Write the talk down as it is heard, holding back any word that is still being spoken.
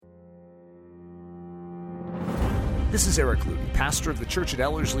This is Eric Ludy, pastor of the church at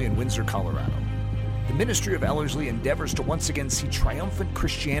Ellerslie in Windsor, Colorado. The ministry of Ellerslie endeavors to once again see triumphant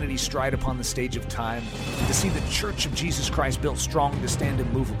Christianity stride upon the stage of time, and to see the Church of Jesus Christ built strong to stand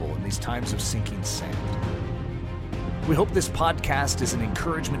immovable in these times of sinking sand. We hope this podcast is an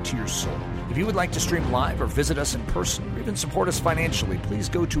encouragement to your soul. If you would like to stream live or visit us in person, or even support us financially, please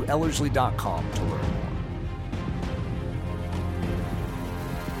go to Ellerslie.com to learn more.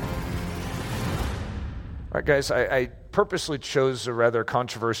 All right, guys, I purposely chose a rather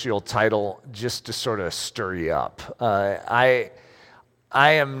controversial title just to sort of stir you up. I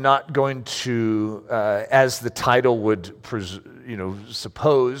am not going to, as the title would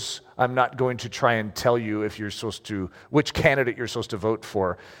suppose, I'm not going to try and tell you if you're supposed to, which candidate you're supposed to vote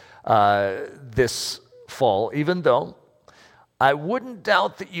for this fall, even though I wouldn't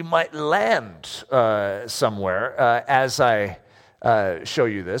doubt that you might land somewhere as I show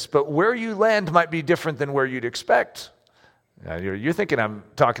you this, but where you land might be different than where you'd expect. You're thinking I'm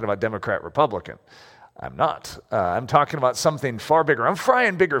talking about Democrat, Republican. I'm not. I'm talking about something far bigger. I'm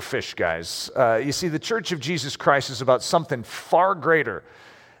frying bigger fish, guys. You see, the Church of Jesus Christ is about something far greater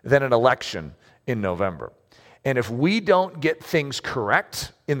than an election in November. And if we don't get things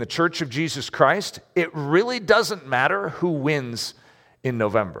correct in the Church of Jesus Christ, it really doesn't matter who wins in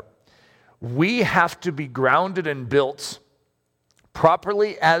November. We have to be grounded and built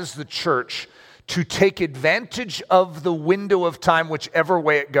properly as the church to take advantage of the window of time, whichever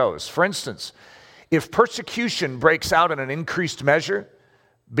way it goes. For instance, if persecution breaks out in an increased measure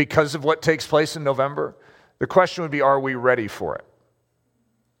because of what takes place in November, the question would be, are we ready for it?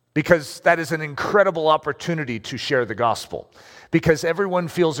 Because that is an incredible opportunity to share the gospel. Because everyone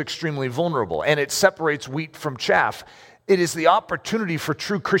feels extremely vulnerable, and it separates wheat from chaff. It is the opportunity for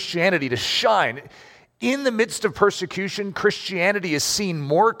true Christianity to shine. In the midst of persecution, Christianity is seen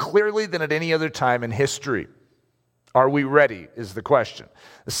more clearly than at any other time in history. Are we ready, is the question.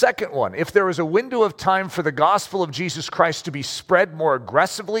 The second one, if there is a window of time for the gospel of Jesus Christ to be spread more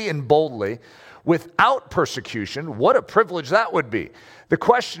aggressively and boldly without persecution, what a privilege that would be. The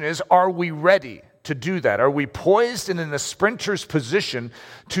question is, are we ready to do that? Are we poised and in a sprinter's position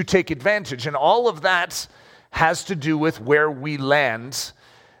to take advantage? And all of that has to do with where we land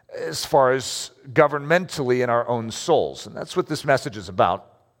as far as governmentally in our own souls. And that's what this message is about,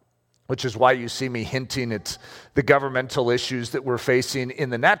 which is why you see me hinting at the governmental issues that we're facing in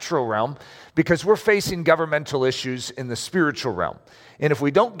the natural realm, because we're facing governmental issues in the spiritual realm. And if we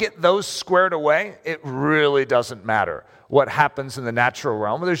don't get those squared away, it really doesn't matter what happens in the natural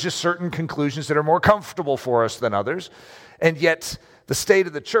realm. There's just certain conclusions that are more comfortable for us than others. And yet, the state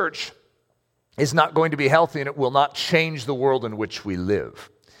of the church is not going to be healthy, and it will not change the world in which we live.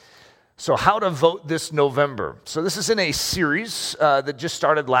 So how to vote this November. So this is in a series that just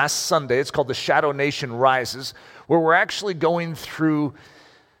started last Sunday. It's called The Shadow Nation Rises, where we're actually going through,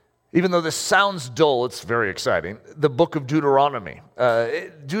 even though this sounds dull, it's very exciting, the book of Deuteronomy.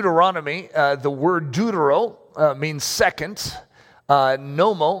 Deuteronomy, the word deutero means second.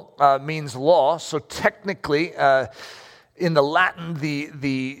 Nomo means law. So technically, in the Latin,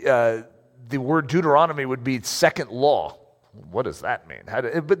 the word Deuteronomy would be second law. What does that mean?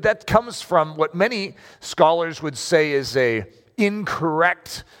 But that comes from what many scholars would say is a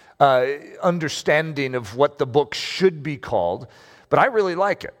incorrect understanding of what the book should be called. But I really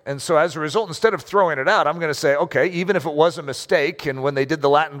like it. And so as a result, instead of throwing it out, I'm going to say, okay, even if it was a mistake, and when they did the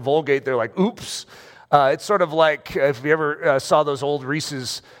Latin Vulgate, they're like, oops. It's sort of like if you ever saw those old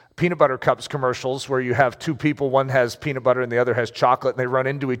Reese's peanut butter cups commercials where you have two people, one has peanut butter and the other has chocolate, and they run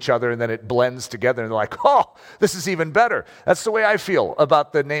into each other and then it blends together and they're like, oh, this is even better. That's the way I feel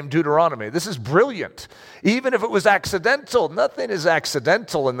about the name Deuteronomy. This is brilliant. Even if it was accidental, nothing is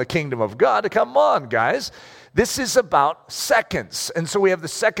accidental in the kingdom of God. Come on, guys. This is about seconds. And so we have the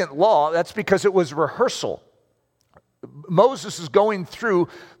second law. That's because it was rehearsal. Moses is going through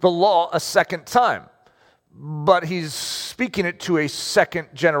the law a second time, but he's speaking it to a second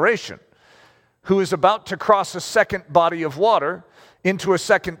generation who is about to cross a second body of water into a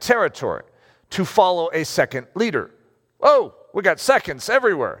second territory to follow a second leader. Oh, we got seconds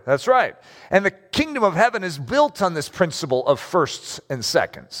everywhere. That's right. And the kingdom of heaven is built on this principle of firsts and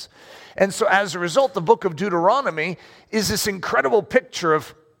seconds. And so as a result, the book of Deuteronomy is this incredible picture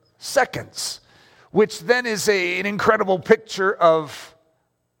of seconds, which then is an incredible picture of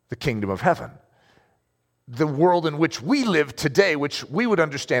the kingdom of heaven. The world in which we live today, which we would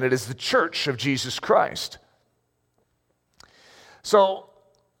understand it as the church of Jesus Christ. So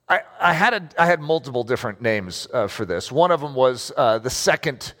I had multiple different names for this. One of them was the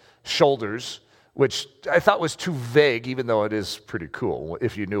second shoulders, which I thought was too vague, even though it is pretty cool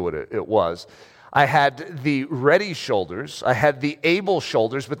if you knew what it was. I had the ready shoulders, I had the able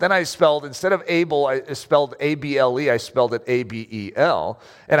shoulders, but then I spelled, instead of able, I spelled A-B-L-E, I spelled it A-B-E-L,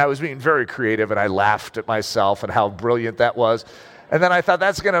 and I was being very creative, and I laughed at myself and how brilliant that was. And then I thought,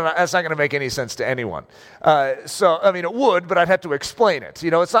 that's not going to make any sense to anyone. It would, but I'd have to explain it.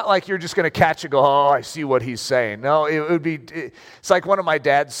 It's not like you're just going to catch it and go, oh, I see what he's saying. No, it's like one of my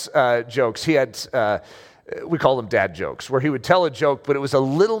dad's jokes. He had, we call them dad jokes, where he would tell a joke, but it was a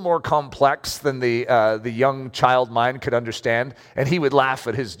little more complex than the young child mind could understand. And he would laugh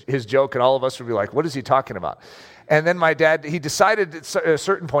at his joke, and all of us would be like, what is he talking about? And then my dad, he decided at a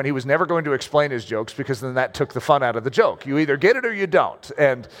certain point he was never going to explain his jokes, because then that took the fun out of the joke. You either get it or you don't.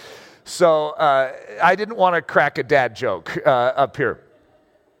 And so I didn't want to crack a dad joke up here.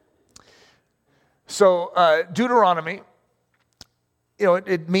 So Deuteronomy,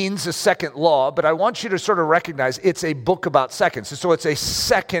 it means a second law, but I want you to sort of recognize it's a book about seconds. So it's a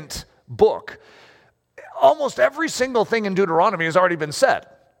second book. Almost every single thing in Deuteronomy has already been said,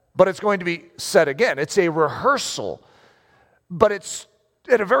 but it's going to be said again. It's a rehearsal, but it's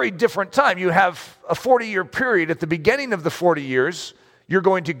at a very different time. You have a 40-year period. At the beginning of the 40 years, you're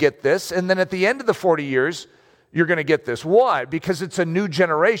going to get this, and then at the end of the 40 years, you're going to get this. Why? Because it's a new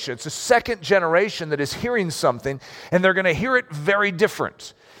generation. It's a second generation that is hearing something, and they're going to hear it very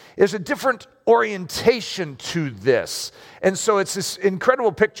different. There's a different orientation to this. And so it's this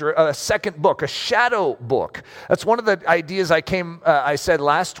incredible picture, a second book, a shadow book. That's one of the ideas I said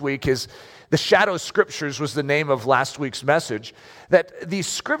last week is the shadow scriptures was the name of last week's message, that these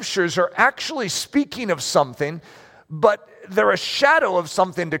scriptures are actually speaking of something, but they're a shadow of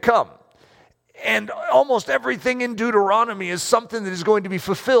something to come. And almost everything in Deuteronomy is something that is going to be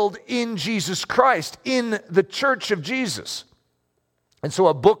fulfilled in Jesus Christ, in the church of Jesus. And so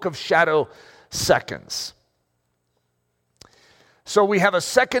a book of shadow seconds. So we have a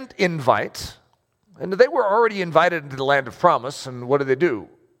second invite, and they were already invited into the land of promise, and what do?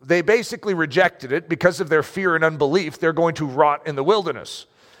 They basically rejected it because of their fear and unbelief. They're going to rot in the wilderness.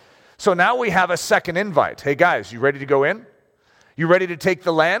 So now we have a second invite. Hey guys, you ready to go in? You ready to take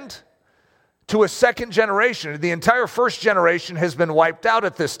the land? To a second generation. The entire first generation has been wiped out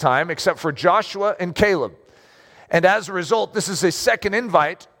at this time, except for Joshua and Caleb. And as a result, this is a second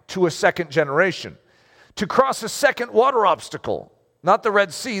invite to a second generation. To cross a second water obstacle. Not the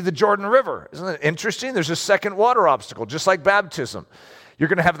Red Sea, the Jordan River. Isn't it interesting? There's a second water obstacle, just like baptism. You're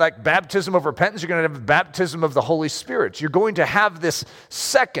going to have like baptism of repentance. You're going to have baptism of the Holy Spirit. You're going to have this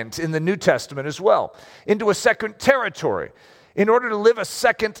second in the New Testament as well. Into a second territory. In order to live a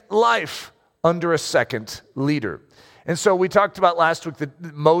second life under a second leader. And so we talked about last week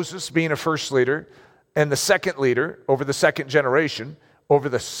that Moses being a first leader, and the second leader over the second generation, over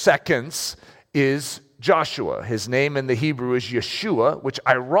the seconds, is Joshua. His name in the Hebrew is Yeshua, which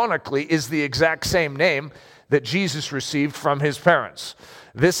ironically is the exact same name that Jesus received from his parents.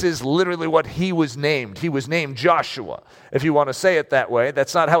 This is literally what he was named. He was named Joshua, if you want to say it that way.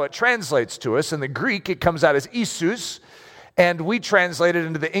 That's not how it translates to us. In the Greek, it comes out as Isus, and we translate it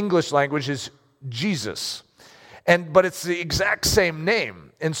into the English language as Jesus. But it's the exact same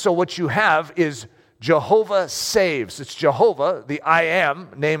name. And so what you have is Jehovah saves. It's Jehovah, the I am,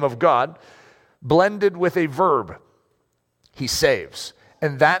 name of God, blended with a verb. He saves.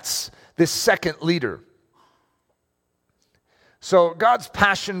 And that's this second leader. So God's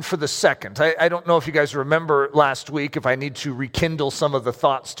passion for the second. I don't know if you guys remember last week. If I need to rekindle some of the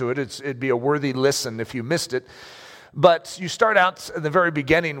thoughts to it, it'd be a worthy listen if you missed it. But you start out in the very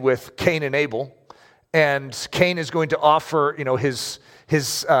beginning with Cain and Abel. And Cain is going to offer,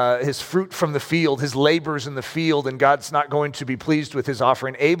 his fruit from the field, his labors in the field, and God's not going to be pleased with his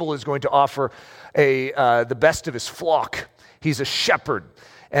offering. Abel is going to offer the best of his flock. He's a shepherd,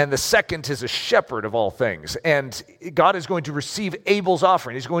 and the second is a shepherd of all things. And God is going to receive Abel's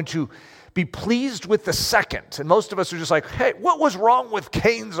offering. He's going to be pleased with the second. And most of us are just like, hey, what was wrong with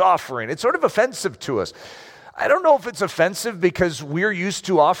Cain's offering? It's sort of offensive to us. I don't know if it's offensive because we're used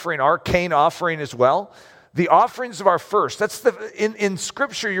to offering our Cain offering as well. The offerings of our first, that's in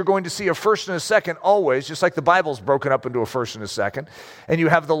Scripture you're going to see a first and a second always, just like the Bible's broken up into a first and a second. And you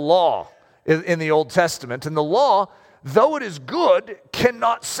have the law in the Old Testament. And the law, though it is good,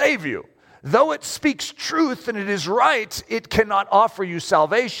 cannot save you. Though it speaks truth and it is right, it cannot offer you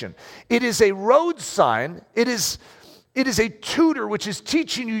salvation. It is a road sign. It is a tutor which is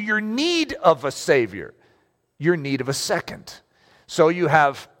teaching you your need of a Savior. Your need of a second. So you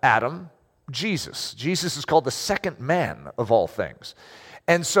have Adam, Jesus. Jesus is called the second man of all things.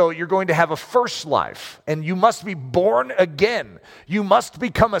 And so you're going to have a first life, and you must be born again. You must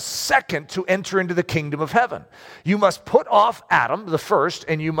become a second to enter into the kingdom of heaven. You must put off Adam, the first,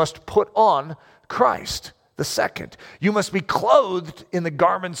 and you must put on Christ, the second. You must be clothed in the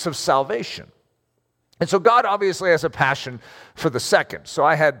garments of salvation. And so God obviously has a passion for the second. So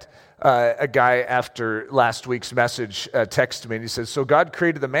I had a guy after last week's message text me, and he says, so God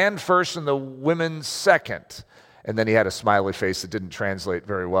created the man first and the women second. And then he had a smiley face that didn't translate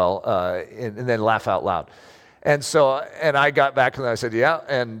very well, and then laugh out loud. And I got back and I said, yeah,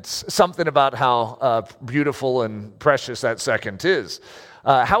 and something about how beautiful and precious that second is.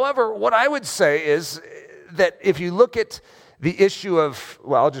 However, what I would say is that if you look at the issue of,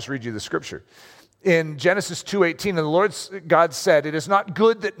 well, I'll just read you the scripture. In Genesis 2:18, and the Lord God said, it is not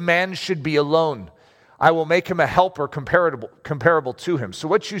good that man should be alone. I will make him a helper comparable to him. So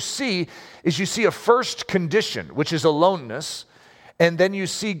what you see is you see a first condition, which is aloneness, and then you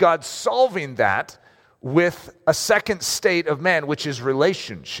see God solving that with a second state of man, which is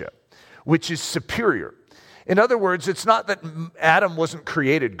relationship, which is superior. In other words, it's not that Adam wasn't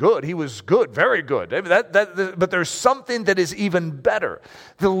created good. He was good, very good. But there's something that is even better.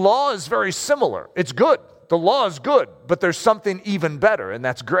 The law is very similar. It's good. The law is good, but there's something even better, and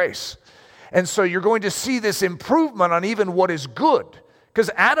that's grace. And so you're going to see this improvement on even what is good. Because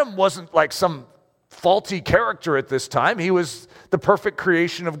Adam wasn't like some faulty character at this time. He was the perfect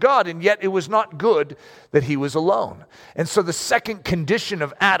creation of God, and yet it was not good that he was alone. And so the second condition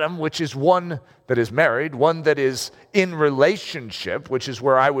of Adam, which is one that is married, one that is in relationship, which is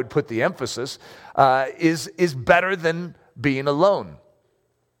where I would put the emphasis, is better than being alone.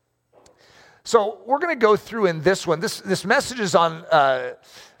 So we're going to go through in this one. This message is on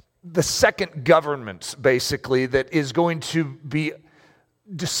the second government, basically, that is going to be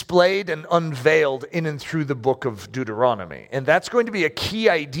displayed and unveiled in and through the book of Deuteronomy. And that's going to be a key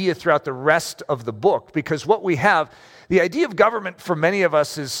idea throughout the rest of the book, because what we have, the idea of government for many of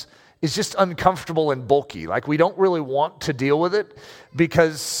us is just uncomfortable and bulky. Like, we don't really want to deal with it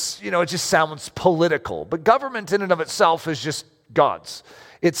because, it just sounds political. But government in and of itself is just God's.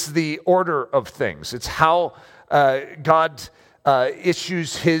 It's the order of things. It's how God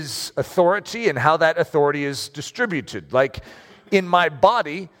issues his authority and how that authority is distributed. Like, in my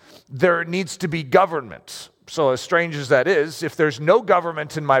body, there needs to be government. So as strange as that is, if there's no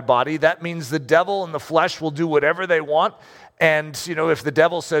government in my body, that means the devil and the flesh will do whatever they want. And, if the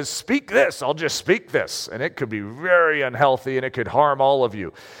devil says, speak this, I'll just speak this. And it could be very unhealthy and it could harm all of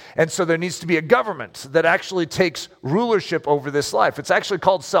you. And so there needs to be a government that actually takes rulership over this life. It's actually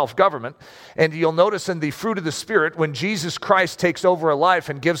called self-government. And you'll notice in the fruit of the Spirit, when Jesus Christ takes over a life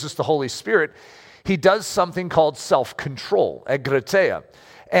and gives us the Holy Spirit, he does something called self-control, egkrateia.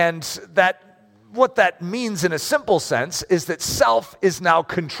 And what that means in a simple sense is that self is now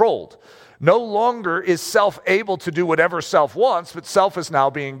controlled. No longer is self able to do whatever self wants, but self is now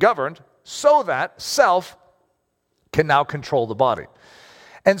being governed so that self can now control the body.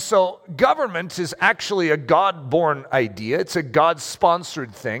 And so government is actually a God-born idea. It's a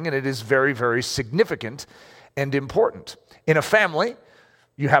God-sponsored thing, and it is very, very significant and important. In a family,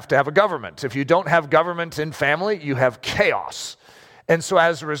 you have to have a government. If you don't have government in family, you have chaos. And so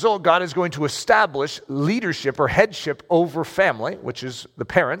as a result, God is going to establish leadership or headship over family, which is the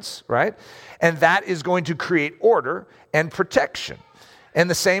parents, right? And that is going to create order and protection. And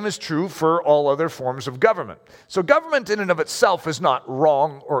the same is true for all other forms of government. So government in and of itself is not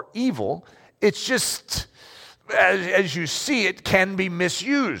wrong or evil. It's just, as you see, it can be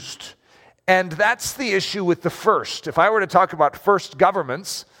misused. And that's the issue with the first. If I were to talk about first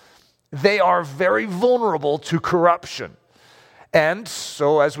governments, they are very vulnerable to corruption. And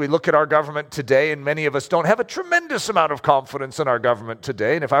so as we look at our government today, and many of us don't have a tremendous amount of confidence in our government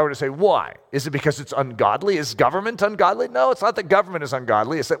today, and if I were to say, why? Is it because it's ungodly? Is government ungodly? No, it's not that government is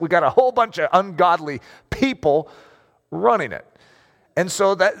ungodly. It's that we got a whole bunch of ungodly people running it. And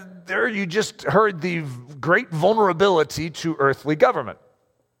so that there you just heard the great vulnerability to earthly government.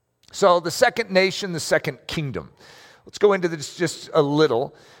 So the second nation, the second kingdom. Let's go into this just a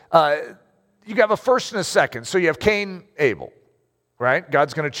little. You have a first and a second. So you have Cain, Abel, right?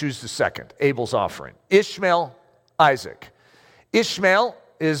 God's going to choose the second, Abel's offering. Ishmael, Isaac. Ishmael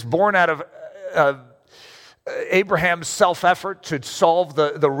is born out of Abraham's self-effort to solve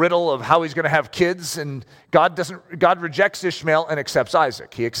the riddle of how he's going to have kids, and God rejects Ishmael and accepts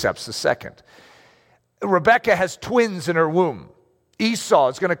Isaac. He accepts the second. Rebekah has twins in her womb. Esau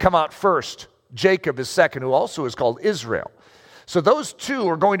is going to come out first. Jacob is second, who also is called Israel. So those two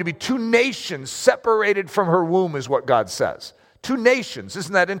are going to be two nations separated from her womb, is what God says. Two nations.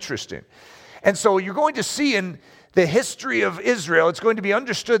 Isn't that interesting? And so you're going to see in the history of Israel, it's going to be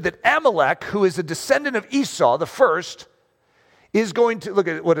understood that Amalek, who is a descendant of Esau, the first, is going to, look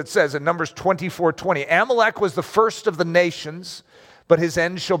at what it says in Numbers 24:20. Amalek was the first of the nations, but his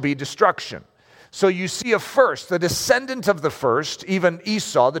end shall be destruction. So you see a first, the descendant of the first, even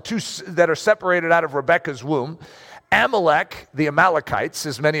Esau, the two that are separated out of Rebekah's womb. Amalek, the Amalekites,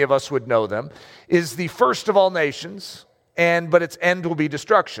 as many of us would know them, is the first of all nations, but its end will be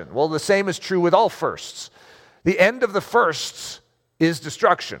destruction. Well, the same is true with all firsts. The end of the firsts is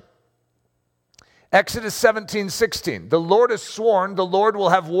destruction. Exodus 17:16, the Lord has sworn, the Lord will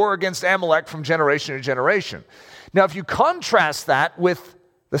have war against Amalek from generation to generation. Now, if you contrast that with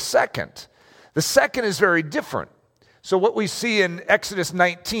the second is very different. So what we see in Exodus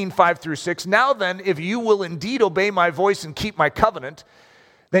 19:5-6, now then, if you will indeed obey my voice and keep my covenant,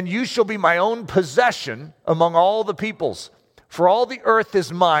 then you shall be my own possession among all the peoples. For all the earth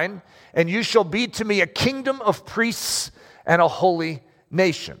is mine, and you shall be to me a kingdom of priests and a holy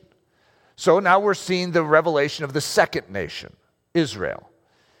nation. So now we're seeing the revelation of the second nation, Israel,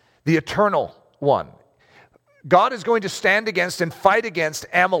 the eternal one. God is going to stand against and fight against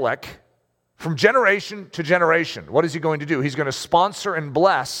Amalek from generation to generation. What is he going to do? He's going to sponsor and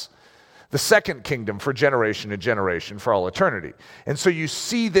bless the second kingdom for generation to generation for all eternity. And so you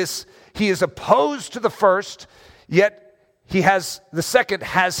see this, he is opposed to the first, yet the second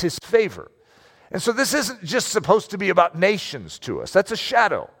has his favor. And so this isn't just supposed to be about nations to us. That's a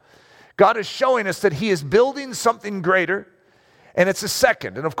shadow. God is showing us that he is building something greater, and it's a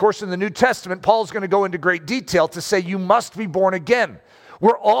second. And of course, in the New Testament, Paul's going to go into great detail to say you must be born again.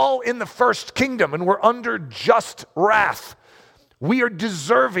 We're all in the first kingdom, and we're under just wrath. We are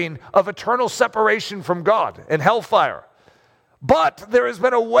deserving of eternal separation from God and hellfire. But there has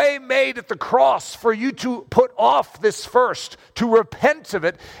been a way made at the cross for you to put off this first, to repent of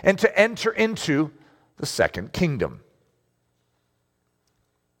it, and to enter into the second kingdom.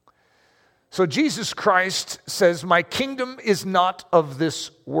 So Jesus Christ says, my kingdom is not of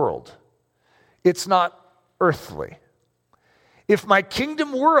this world. It's not earthly. If my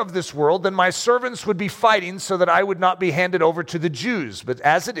kingdom were of this world, then my servants would be fighting so that I would not be handed over to the Jews. But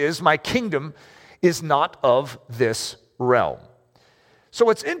as it is, my kingdom is not of this realm. So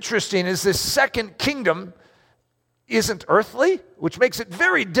what's interesting is this second kingdom isn't earthly, which makes it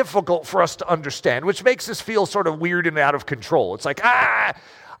very difficult for us to understand, which makes us feel sort of weird and out of control. It's like,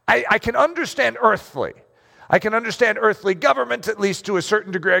 I can understand earthly. I can understand earthly government, at least to a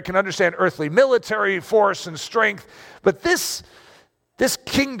certain degree. I can understand earthly military force and strength. But this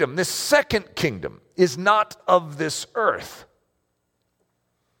kingdom, this second kingdom, is not of this earth.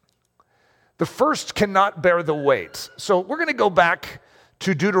 The first cannot bear the weight. So we're going to go back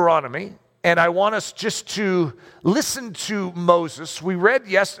to Deuteronomy, and I want us just to listen to Moses. We read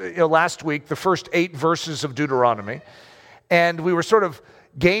last week the first 8 verses of Deuteronomy, and we were sort of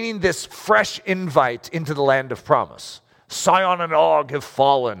gaining this fresh invite into the land of promise. Sihon and Og have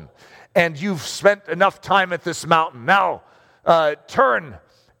fallen, and you've spent enough time at this mountain. Now turn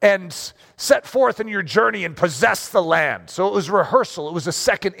and set forth in your journey and possess the land. So it was rehearsal. It was a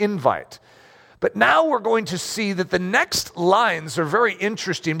second invite. But now we're going to see that the next lines are very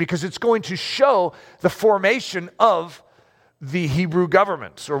interesting because it's going to show the formation of the Hebrew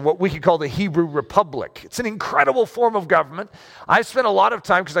government, or what we could call the Hebrew Republic. It's an incredible form of government. I spent a lot of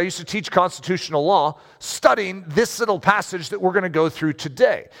time, because I used to teach constitutional law, studying this little passage that we're going to go through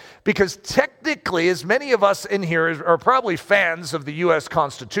today. Because technically, as many of us in here are probably fans of the U.S.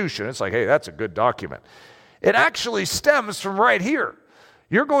 Constitution, it's like, hey, that's a good document. It actually stems from right here.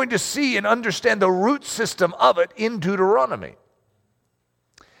 You're going to see and understand the root system of it in Deuteronomy.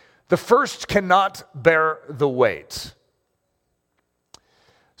 The first cannot bear the weight.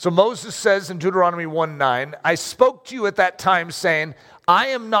 So Moses says in Deuteronomy 1:9, I spoke to you at that time saying, I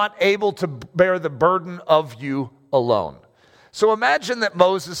am not able to bear the burden of you alone. So imagine that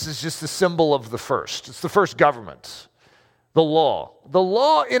Moses is just the symbol of the first. It's the first government, the law. The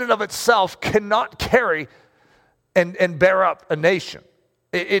law in and of itself cannot carry and bear up a nation.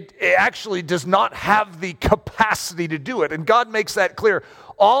 It actually does not have the capacity to do it. And God makes that clear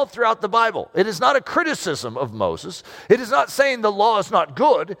all throughout the Bible. It is not a criticism of Moses. It is not saying the law is not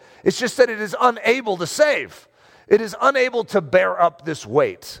good. It's just that it is unable to save. It is unable to bear up this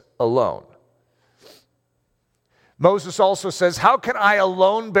weight alone. Moses also says, how can I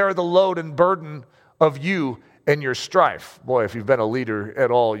alone bear the load and burden of you and your strife? Boy, if you've been a leader at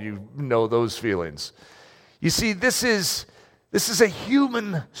all, you know those feelings. You see, this is a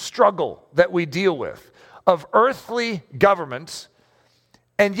human struggle that we deal with, of earthly governments,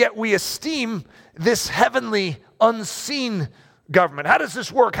 and yet we esteem this heavenly, unseen government. How does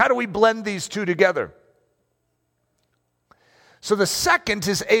this work? How do we blend these two together? So the second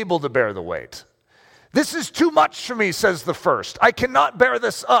is able to bear the weight. This is too much for me, says the first. I cannot bear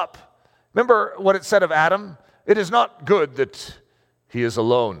this up. Remember what it said of Adam? It is not good that he is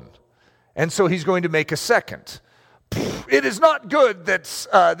alone. And so he's going to make a second. It is not good that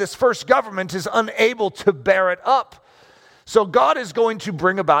this first government is unable to bear it up. So God is going to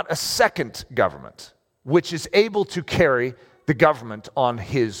bring about a second government, which is able to carry the government on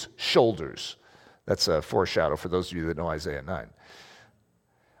his shoulders. That's a foreshadow for those of you that know Isaiah 9.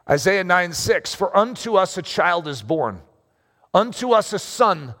 Isaiah 9:6, for unto us a child is born, unto us a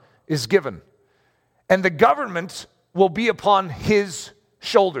son is given, and the government will be upon his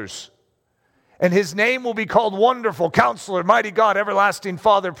shoulders. And his name will be called Wonderful, Counselor, Mighty God, Everlasting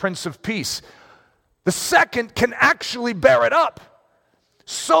Father, Prince of Peace. The second can actually bear it up.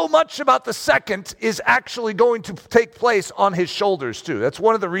 So much about the second is actually going to take place on his shoulders too. That's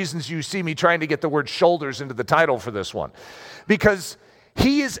one of the reasons you see me trying to get the word shoulders into the title for this one. Because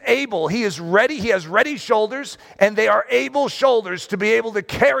he is able, he is ready, he has ready shoulders, and they are able shoulders to be able to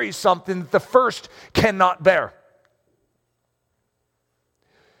carry something that the first cannot bear.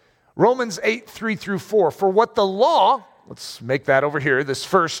 Romans 8:3-4, for what the law, let's make that over here, this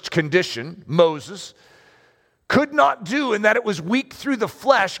first condition, Moses, could not do in that it was weak through the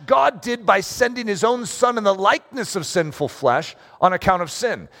flesh, God did by sending his own son in the likeness of sinful flesh on account of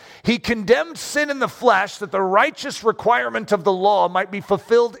sin. He condemned sin in the flesh that the righteous requirement of the law might be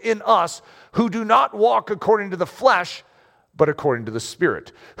fulfilled in us who do not walk according to the flesh, but according to the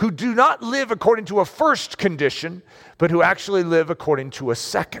Spirit, who do not live according to a first condition, but who actually live according to a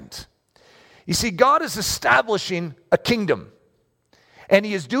second. You see, God is establishing a kingdom, and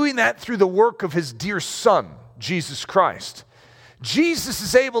he is doing that through the work of his dear Son, Jesus Christ. Jesus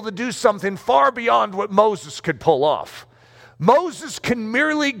is able to do something far beyond what Moses could pull off. Moses can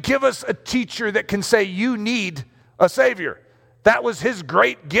merely give us a teacher that can say, you need a Savior. That was his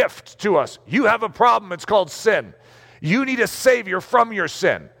great gift to us. You have a problem, it's called sin. You need a Savior from your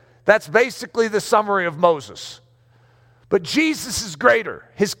sin. That's basically the summary of Moses. But Jesus is greater.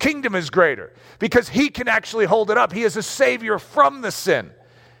 His kingdom is greater because he can actually hold it up. He is a Savior from the sin.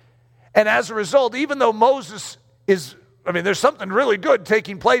 And as a result, even though Moses is, there's something really good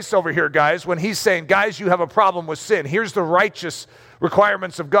taking place over here, guys, when he's saying, guys, you have a problem with sin. Here's the righteous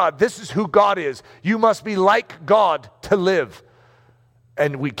requirements of God. This is who God is. You must be like God to live.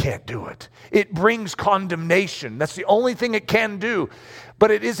 And we can't do it. It brings condemnation. That's the only thing it can do.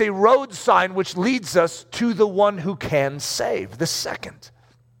 But it is a road sign which leads us to the one who can save, the second.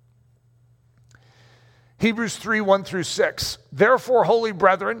 Hebrews 3:1-6. Therefore, holy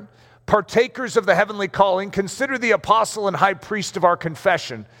brethren, partakers of the heavenly calling, consider the apostle and high priest of our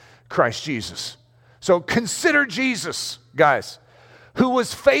confession, Christ Jesus. So consider Jesus, guys, who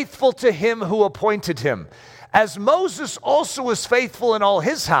was faithful to him who appointed him. As Moses also was faithful in all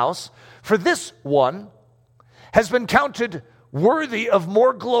his house, for this one has been counted worthy of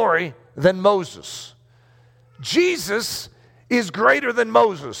more glory than Moses. Jesus is greater than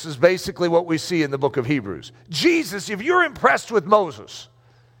Moses, is basically what we see in the book of Hebrews. Jesus, if you're impressed with Moses,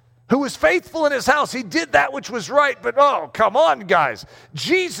 who was faithful in his house, he did that which was right, but oh, come on, guys.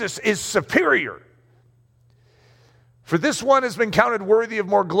 Jesus is superior. For this one has been counted worthy of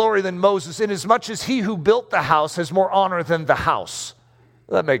more glory than Moses, inasmuch as he who built the house has more honor than the house.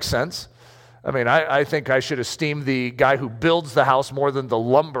 That makes sense. I think I should esteem the guy who builds the house more than the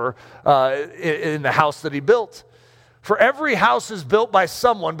lumber in the house that he built. For every house is built by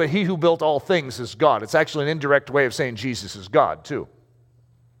someone, but he who built all things is God. It's actually an indirect way of saying Jesus is God, too.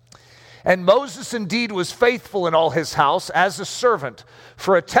 And Moses indeed was faithful in all his house as a servant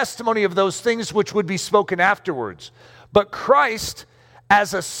for a testimony of those things which would be spoken afterwards. But Christ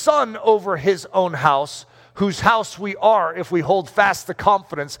as a son over his own house, whose house we are if we hold fast the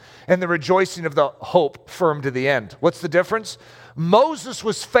confidence and the rejoicing of the hope firm to the end. What's the difference? Moses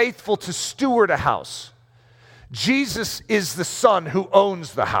was faithful to steward a house. Jesus is the son who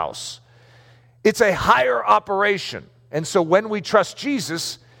owns the house. It's a higher operation. And so when we trust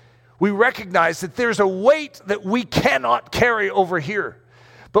Jesus, we recognize that there's a weight that we cannot carry over here.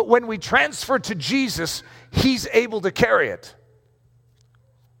 But when we transfer to Jesus, he's able to carry it.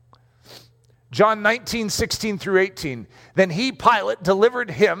 John 19:16-18. Then he, Pilate,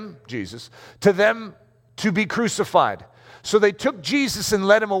 delivered him, Jesus, to them to be crucified. So they took Jesus and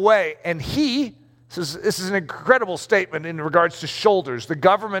led him away. And he, this is an incredible statement in regards to shoulders. The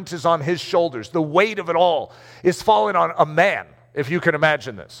government is on his shoulders. The weight of it all is falling on a man, if you can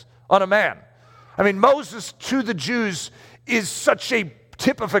imagine this. On a man. Moses to the Jews is such a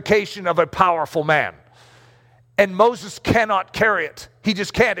typification of a powerful man. and Moses cannot carry it. He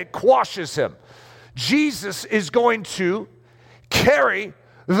just can't. It quashes him. Jesus is going to carry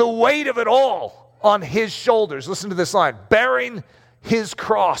the weight of it all on his shoulders. Listen to this line. Bearing his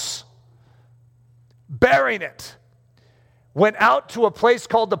cross. Bearing it. Went out to a place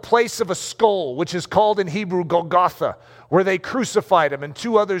called the place of a skull, which is called in Hebrew Golgotha, where they crucified him and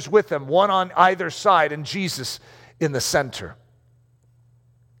two others with him, one on either side and Jesus in the center.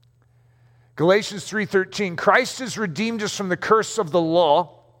 Galatians 3:13, Christ has redeemed us from the curse of the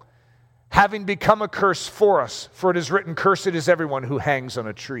law, having become a curse for us. For it is written, cursed is everyone who hangs on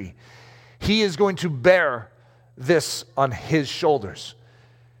a tree. He is going to bear this on his shoulders.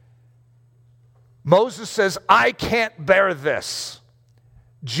 Moses says, I can't bear this.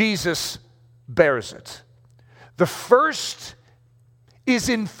 Jesus bears it. The first is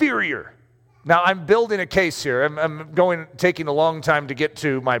inferior. Now, I'm building a case here. I'm taking a long time to get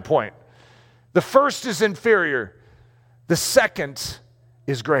to my point. The first is inferior. The second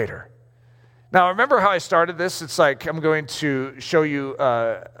is greater. Now, remember how I started this? It's like I'm going to show you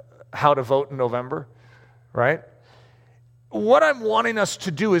how to vote in November, right? What I'm wanting us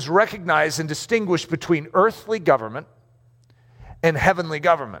to do is recognize and distinguish between earthly government and heavenly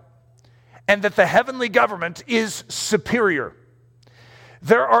government, and that the heavenly government is superior.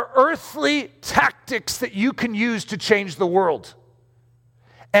 There are earthly tactics that you can use to change the world,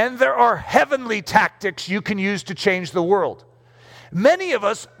 and there are heavenly tactics you can use to change the world. Many of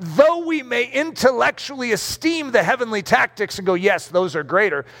us, though we may intellectually esteem the heavenly tactics and go, yes, those are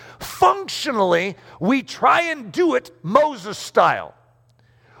greater, functionally, we try and do it Moses style.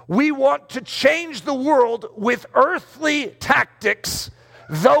 We want to change the world with earthly tactics,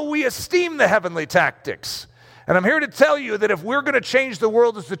 though we esteem the heavenly tactics. And I'm here to tell you that if we're going to change the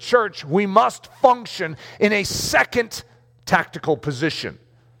world as the church, we must function in a second tactical position.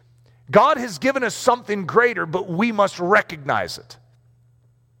 God has given us something greater, but we must recognize it.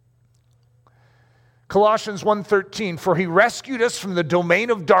 Colossians 1:13, for he rescued us from the domain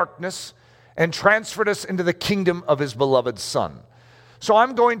of darkness and transferred us into the kingdom of his beloved Son. So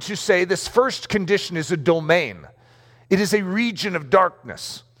I'm going to say this first condition is a domain. It is a region of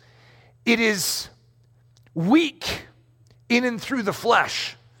darkness. It is weak in and through the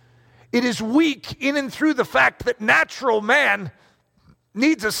flesh. It is weak in and through the fact that natural man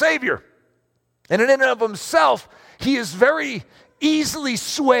needs a Savior. And in and of himself, he is very easily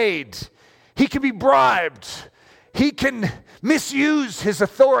swayed. He can be bribed. He can misuse his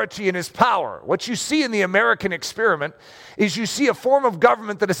authority and his power. What you see in the American experiment is you see a form of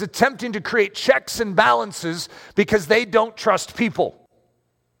government that is attempting to create checks and balances because they don't trust people.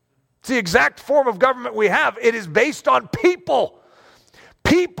 It's the exact form of government we have. It is based on people.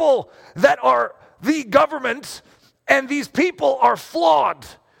 People that are the government, and these people are flawed,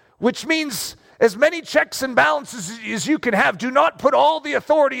 which means as many checks and balances as you can have. Do not put all the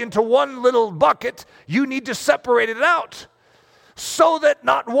authority into one little bucket. You need to separate it out so that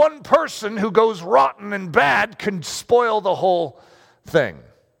not one person who goes rotten and bad can spoil the whole thing.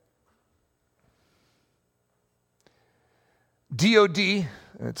 DOD,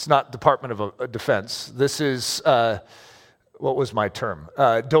 it's not Department of Defense. This is, what was my term?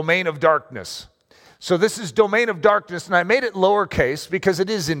 Domain of darkness. So this is domain of darkness, and I made it lowercase because it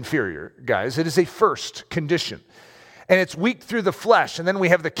is inferior, guys. It is a first condition. And it's weak through the flesh. And then we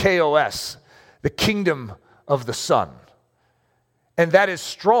have the KOS, the kingdom of the Son. And that is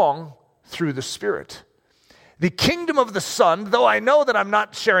strong through the Spirit. The kingdom of the Son, though I know that I'm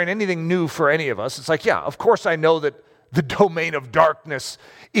not sharing anything new for any of us, it's like, yeah, of course I know that the domain of darkness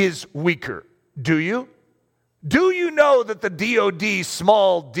is weaker. Do you? Do you know that the DOD,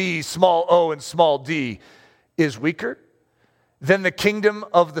 small d, small o, and small d is weaker than the kingdom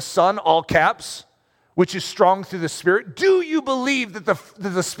of the Son, all caps, which is strong through the Spirit? Do you believe that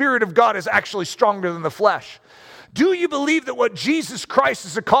the Spirit of God is actually stronger than the flesh? Do you believe that what Jesus Christ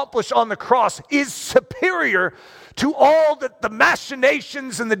has accomplished on the cross is superior to all that the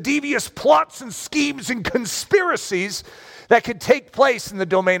machinations and the devious plots and schemes and conspiracies that could take place in the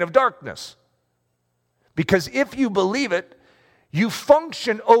domain of darkness? Because if you believe it, you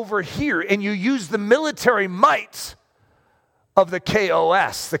function over here and you use the military might of the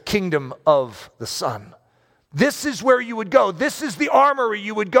KOS, the kingdom of the Son. This is where you would go. This is the armory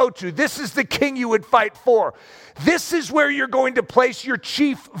you would go to. This is the king you would fight for. This is where you're going to place your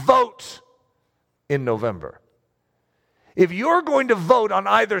chief vote in November. If you're going to vote on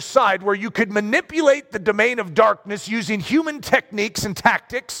either side where you could manipulate the domain of darkness using human techniques and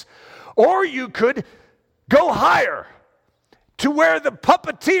tactics, or you could go higher to where the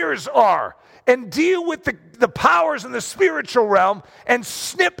puppeteers are and deal with the powers in the spiritual realm and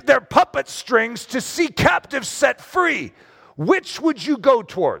snip their puppet strings to see captives set free. Which would you go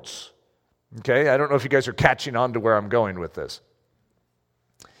towards? Okay, I don't know if you guys are catching on to where I'm going with this.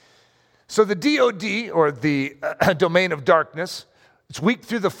 So the DOD, or the domain of darkness, it's weak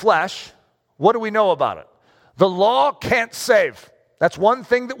through the flesh. What do we know about it? The law can't save. That's one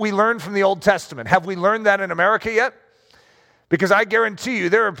thing that we learned from the Old Testament. Have we learned that in America yet? Because I guarantee you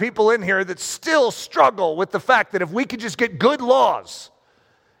there are people in here that still struggle with the fact that if we could just get good laws,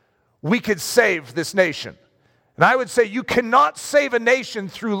 we could save this nation. And I would say you cannot save a nation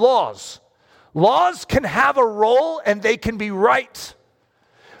through laws. Laws can have a role and they can be right.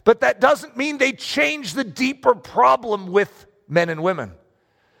 But that doesn't mean they change the deeper problem with men and women,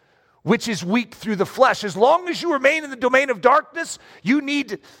 which is weak through the flesh. As long as you remain in the domain of darkness, you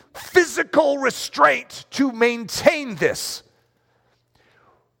need physical restraint to maintain this.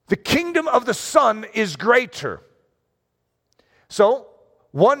 The kingdom of the Son is greater. So,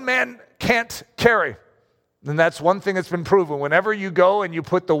 one man can't carry. And that's one thing that's been proven. Whenever you go and you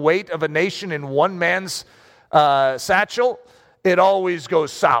put the weight of a nation in one man's satchel, it always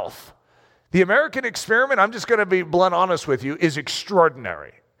goes south. The American experiment, I'm just going to be blunt honest with you, is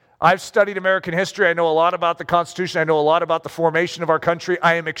extraordinary. I've studied American history. I know a lot about the Constitution. I know a lot about the formation of our country.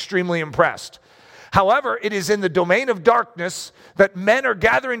 I am extremely impressed. However, it is in the domain of darkness that men are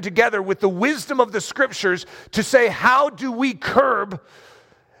gathering together with the wisdom of the Scriptures to say, how do we curb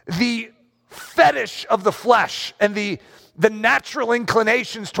the fetish of the flesh and the natural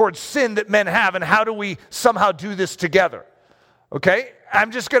inclinations towards sin that men have, and how do we somehow do this together? Okay?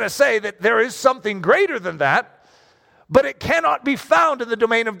 I'm just going to say that there is something greater than that, but it cannot be found in the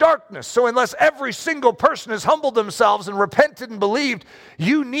domain of darkness. So unless every single person has humbled themselves and repented and believed,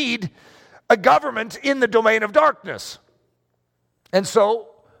 you need a government in the domain of darkness. And so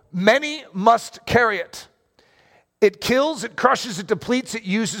many must carry it. It kills, it crushes, it depletes, it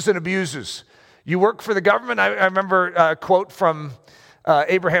uses and abuses. You work for the government. I remember a quote from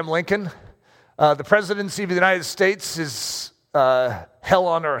Abraham Lincoln. The presidency of the United States is hell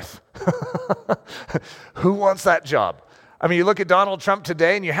on earth. Who wants that job? I mean, you look at Donald Trump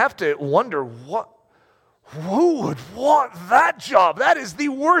today and you have to wonder, who would want that job? That is the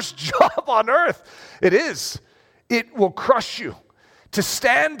worst job on earth. It is. It will crush you. To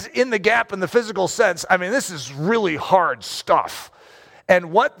stand in the gap in the physical sense, I mean, this is really hard stuff.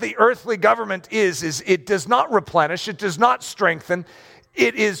 And what the earthly government is it does not replenish, it does not strengthen,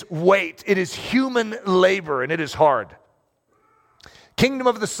 it is weight, it is human labor, and it is hard. Kingdom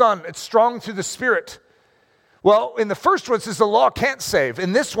of the Son, it's strong through the Spirit. Well, in the first one, it says the law can't save.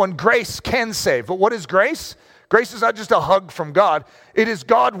 In this one, grace can save. But what is grace? Grace is not just a hug from God. It is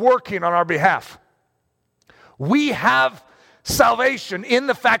God working on our behalf. We have salvation in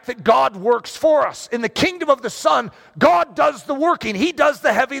the fact that God works for us. In the kingdom of the Son, God does the working. He does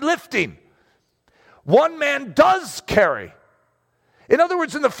the heavy lifting. One man does carry. In other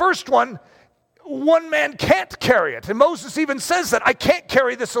words, in the first one man can't carry it. And Moses even says that, I can't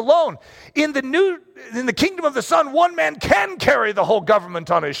carry this alone. In the kingdom of the Son, one man can carry the whole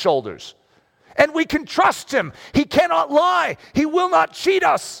government on his shoulders. And we can trust him. He cannot lie. He will not cheat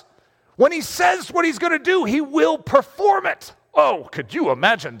us. When he says what he's going to do, he will perform it. Oh, could you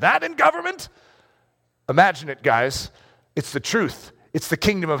imagine that in government? Imagine it, guys. It's the truth. It's the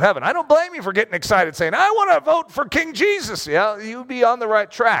kingdom of heaven. I don't blame you for getting excited saying, I want to vote for King Jesus. Yeah, you'd be on the right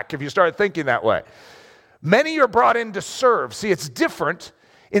track if you started thinking that way. Many are brought in to serve. See, it's different.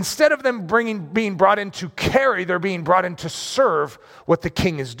 Instead of them being brought in to carry, they're being brought in to serve what the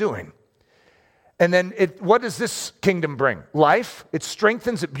king is doing. And then what does this kingdom bring? Life. It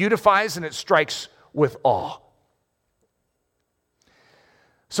strengthens, it beautifies, and it strikes with awe.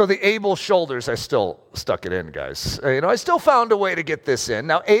 So the Abel shoulders, I still stuck it in, guys. I still found a way to get this in.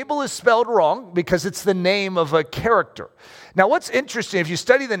 Now, Abel is spelled wrong because it's the name of a character. Now, what's interesting, if you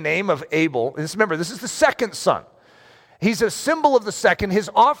study the name of Abel, remember, this is the second son. He's a symbol of the second. His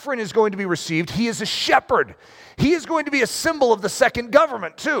offering is going to be received. He is a shepherd. He is going to be a symbol of the second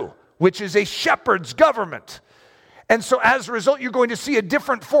government, too, which is a shepherd's government. And so as a result, you're going to see a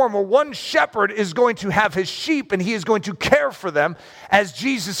different form where one shepherd is going to have his sheep and he is going to care for them as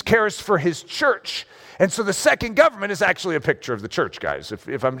Jesus cares for his church. And so the second government is actually a picture of the church, guys.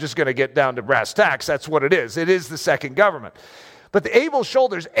 If I'm just going to get down to brass tacks, that's what it is. It is the second government. But the Abel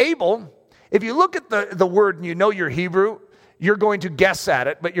shoulders, Abel, if you look at the word and you know your Hebrew, you're going to guess at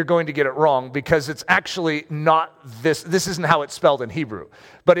it, but you're going to get it wrong because it's actually not this. This isn't how it's spelled in Hebrew.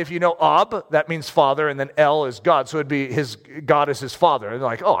 But if you know Ab, that means father, and then El is God. So it'd be God is his father. And they're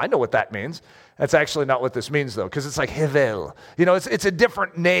like, oh, I know what that means. That's actually not what this means, though, because it's like Hevel. It's a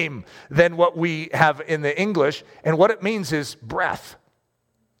different name than what we have in the English. And what it means is breath.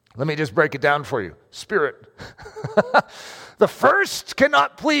 Let me just break it down for you. Spirit. The first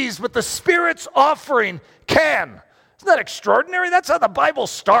cannot please, but the Spirit's offering can. Isn't that extraordinary? That's how the Bible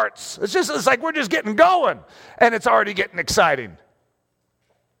starts. It's like we're just getting going, and it's already getting exciting.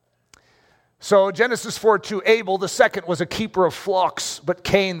 So Genesis 4:2, Abel, the second, was a keeper of flocks, but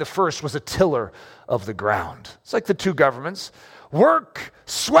Cain, the first, was a tiller of the ground. It's like the two governments. Work,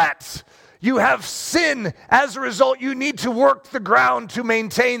 sweat. You have sin. As a result, you need to work the ground to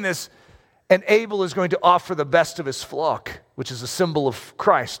maintain this. And Abel is going to offer the best of his flock, which is a symbol of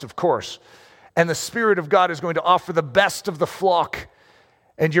Christ, of course. And the Spirit of God is going to offer the best of the flock,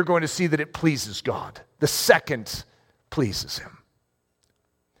 and you're going to see that it pleases God. The second pleases him.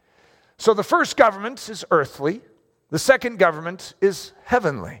 So the first government is earthly. The second government is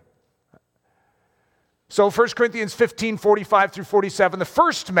heavenly. So 1 Corinthians 15:45 through 47, the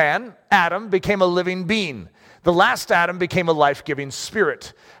first man, Adam, became a living being. The last Adam became a life-giving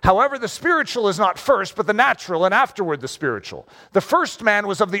spirit. However, the spiritual is not first, but the natural, and afterward the spiritual. The first man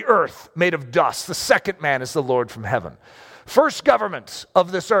was of the earth, made of dust. The second man is the Lord from heaven. First government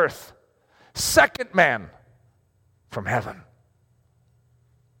of this earth. Second man from heaven.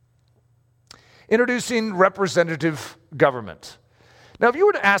 Introducing representative government. Now, if you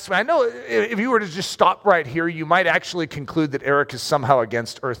were to ask me, I know if you were to just stop right here, you might actually conclude that Eric is somehow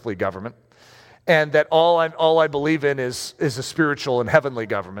against earthly government, and that all I believe in is a spiritual and heavenly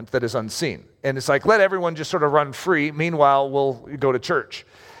government that is unseen. And it's like, let everyone just sort of run free. Meanwhile, we'll go to church.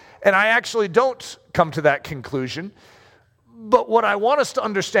 And I actually don't come to that conclusion. But what I want us to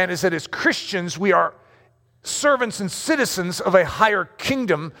understand is that as Christians, we are servants and citizens of a higher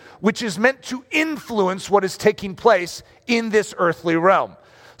kingdom, which is meant to influence what is taking place in this earthly realm.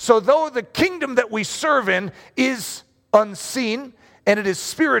 So though the kingdom that we serve in is unseen, and it is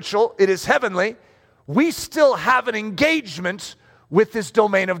spiritual, it is heavenly, we still have an engagement with this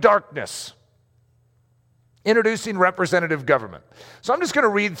domain of darkness. Introducing representative government. So I'm just going to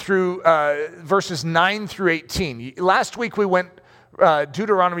read through verses 9 through 18. Last week we went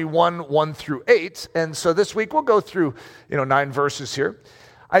Deuteronomy 1 through 8, and so this week we'll go through 9 verses here.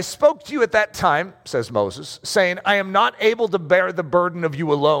 I spoke to you at that time, says Moses, saying, I am not able to bear the burden of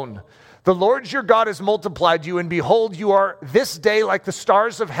you alone. The Lord your God has multiplied you, and behold, you are this day like the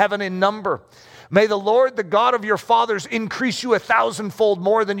stars of heaven in number. May the Lord, the God of your fathers, increase you 1,000-fold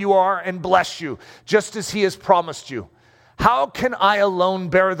more than you are and bless you, just as he has promised you. How can I alone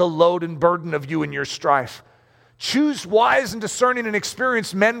bear the load and burden of you in your strife? Choose wise and discerning and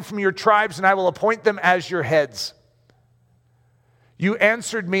experienced men from your tribes, and I will appoint them as your heads. You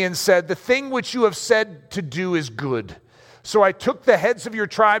answered me and said, the thing which you have said to do is good. So I took the heads of your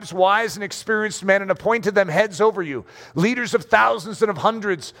tribes, wise and experienced men, and appointed them heads over you, leaders of thousands and of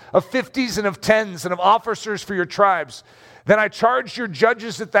hundreds, of 50s and of 10s, and of officers for your tribes. Then I charged your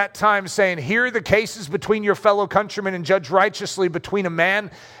judges at that time, saying, hear the cases between your fellow countrymen and judge righteously between a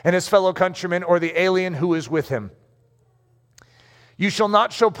man and his fellow countryman or the alien who is with him. You shall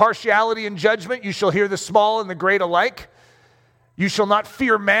not show partiality in judgment. You shall hear the small and the great alike. You shall not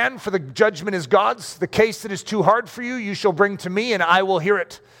fear man, for the judgment is God's. The case that is too hard for you, you shall bring to me, and I will hear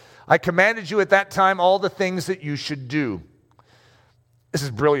it. I commanded you at that time all the things that you should do. This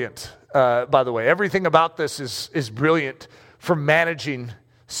is brilliant, by the way. Everything about this is brilliant for managing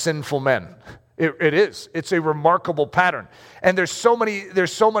sinful men. It is. It's a remarkable pattern. And there's so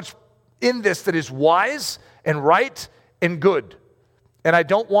much in this that is wise and right and good. And I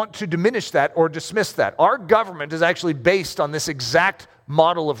don't want to diminish that or dismiss that. Our government is actually based on this exact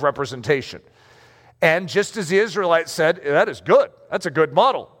model of representation. And just as the Israelites said, that is good. That's a good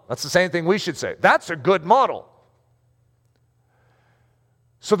model. That's the same thing we should say. That's a good model.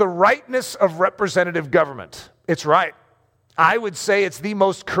 So the rightness of representative government, it's right. I would say it's the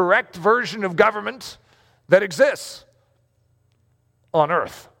most correct version of government that exists on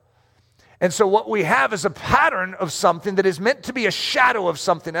earth. And so what we have is a pattern of something that is meant to be a shadow of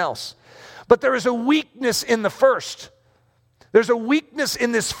something else. But there is a weakness in the first. There's a weakness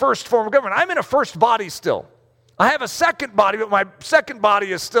in this first form of government. I'm in a first body still. I have a second body, but my second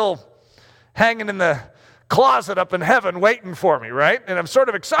body is still hanging in the closet up in heaven waiting for me, right? And I'm sort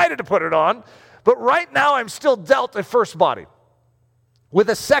of excited to put it on. But right now I'm still dealt a first body with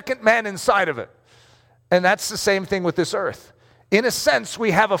a second man inside of it. And that's the same thing with this earth. In a sense,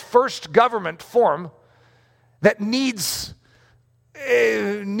 we have a first government form that needs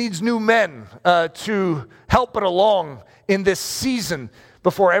needs new men to help it along in this season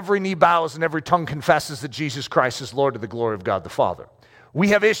before every knee bows and every tongue confesses that Jesus Christ is Lord to the glory of God the Father. We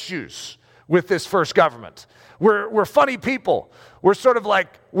have issues with this first government. We're funny people. We're sort of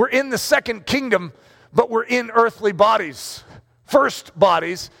like, we're in the second kingdom, but we're in earthly bodies, first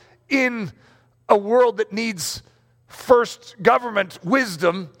bodies, in a world that needs first government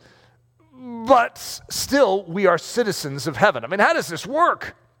wisdom, but still we are citizens of heaven. I mean, how does this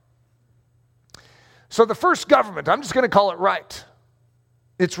work? So the first government, I'm just going to call it right.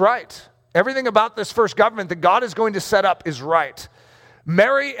 It's right. Everything about this first government that God is going to set up is right.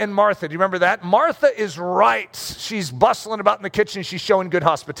 Mary and Martha, do you remember that? Martha is right. She's bustling about in the kitchen. She's showing good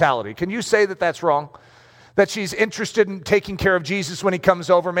hospitality. Can you say that that's wrong? That she's interested in taking care of Jesus when he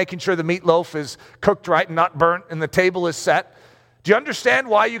comes over, making sure the meatloaf is cooked right and not burnt and the table is set. Do you understand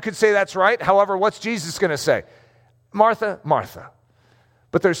why you could say that's right? However, what's Jesus going to say? Martha, Martha.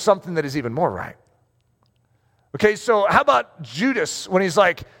 But there's something that is even more right. Okay, so how about Judas when he's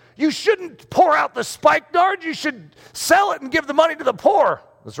like, you shouldn't pour out the spikenard, you should sell it and give the money to the poor.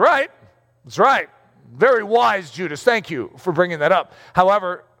 That's right. That's right. Very wise, Judas. Thank you for bringing that up.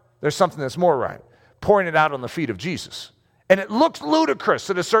 However, there's something that's more right. Pouring it out on the feet of Jesus. And it looks ludicrous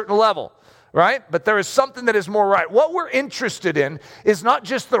at a certain level, right? But there is something that is more right. What we're interested in is not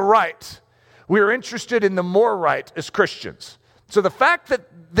just the right. We are interested in the more right as Christians. So the fact that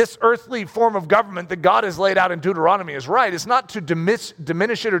this earthly form of government that God has laid out in Deuteronomy is right is not to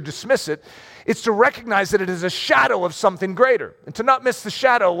diminish it or dismiss it. It's to recognize that it is a shadow of something greater and to not miss the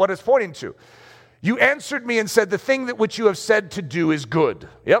shadow of what it's pointing to. You answered me and said, the thing that which you have said to do is good.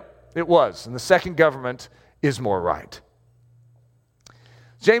 Yep, it was. And the second government is more right.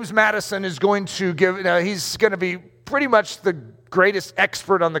 James Madison is going to he's going to be pretty much the greatest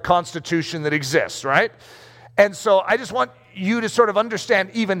expert on the Constitution that exists, right? And so I just want you to sort of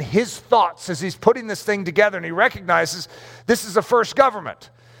understand even his thoughts as he's putting this thing together, and he recognizes this is a first government.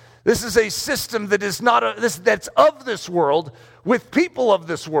 This is a system that is that's of this world with people of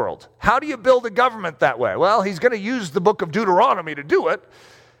this world. How do you build a government that way? Well, he's going to use the book of Deuteronomy to do it.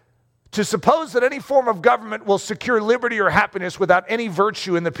 To suppose that any form of government will secure liberty or happiness without any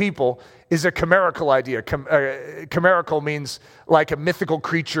virtue in the people is a chimerical idea. Chimerical means like a mythical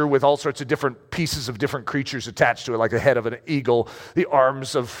creature with all sorts of different pieces of different creatures attached to it, like the head of an eagle, the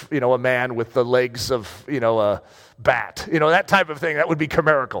arms of a man with the legs of a bat, that type of thing. That would be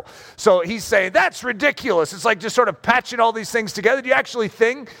chimerical. So he's saying that's ridiculous. It's like just sort of patching all these things together. Do you actually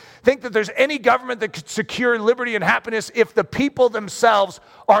think that there's any government that could secure liberty and happiness if the people themselves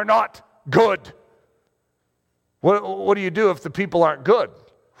are not good? What do you do if the people aren't good?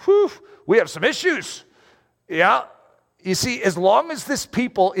 Whew, we have some issues. Yeah. You see, as long as this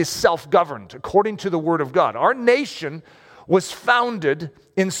people is self-governed according to the Word of God, our nation was founded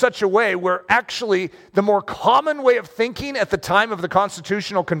in such a way where actually the more common way of thinking at the time of the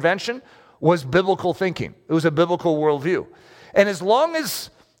Constitutional Convention was biblical thinking. It was a biblical worldview. And as long as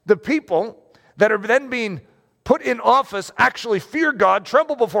the people that are then being put in office actually fear God,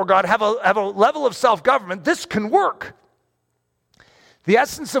 tremble before God, have a level of self-government, this can work. The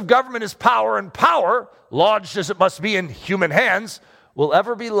essence of government is power, and power, lodged as it must be in human hands, will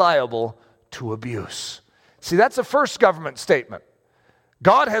ever be liable to abuse. See, that's a first government statement.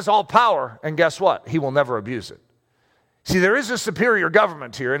 God has all power, and guess what? He will never abuse it. See, there is a superior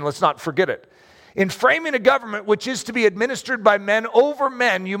government here, and let's not forget it. In framing a government which is to be administered by men over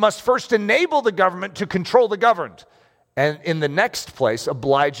men, you must first enable the government to control the governed, and in the next place,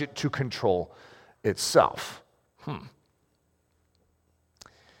 oblige it to control itself.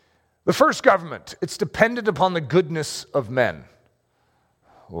 The first government, it's dependent upon the goodness of men.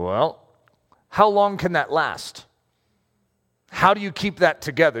 Well, how long can that last? How do you keep that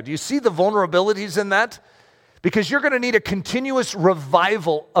together? Do you see the vulnerabilities in that? Because you're going to need a continuous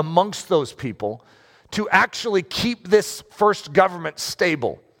revival amongst those people to actually keep this first government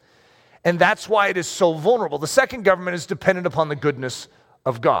stable. And that's why it is so vulnerable. The second government is dependent upon the goodness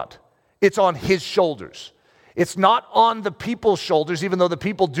of God. It's on his shoulders. It's not on the people's shoulders, even though the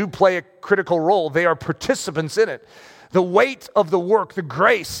people do play a critical role. They are participants in it. The weight of the work, the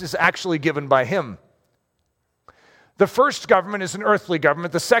grace, is actually given by him. The first government is an earthly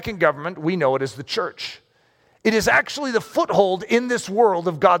government. The second government, we know it as the church. It is actually the foothold in this world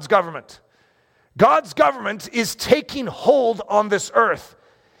of God's government. God's government is taking hold on this earth.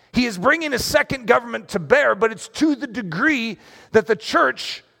 He is bringing a second government to bear, but it's to the degree that the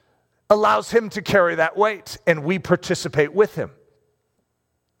church allows him to carry that weight, and we participate with him.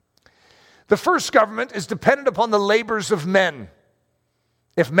 The first government is dependent upon the labors of men.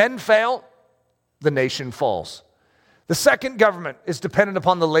 If men fail, the nation falls. The second government is dependent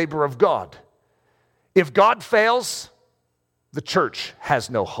upon the labor of God. If God fails, the church has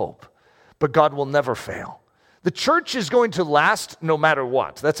no hope. But God will never fail. The church is going to last no matter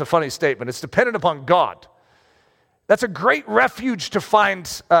what. That's a funny statement. It's dependent upon God. That's a great refuge to find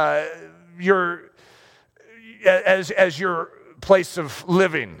as your place of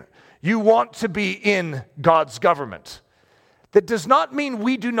living. You want to be in God's government. That does not mean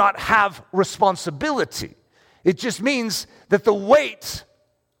we do not have responsibility. It just means that the weight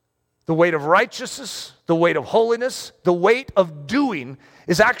of righteousness, the weight of holiness, the weight of doing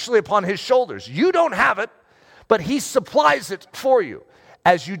is actually upon his shoulders. You don't have it, but he supplies it for you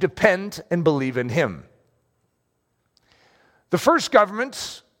as you depend and believe in him. The first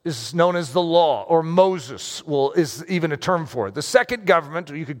government is known as the law, or Moses is even a term for it. The second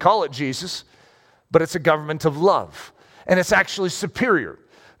government, or you could call it Jesus, but it's a government of love, and it's actually superior.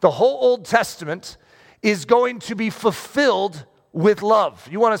 The whole Old Testament is going to be fulfilled with love.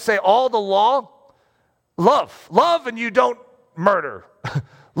 You want to say all the law? Love. Love and you don't murder.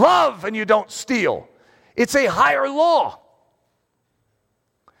 Love and you don't steal. It's a higher law.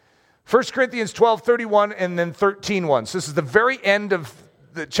 1 Corinthians 12:31 and then 13:1. So this is the very end of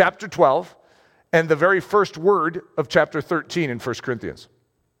the chapter 12 and the very first word of chapter 13 in 1 Corinthians.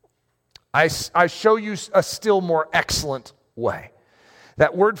 I show you a still more excellent way.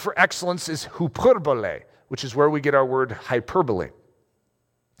 That word for excellence is hyperbole, which is where we get our word hyperbole.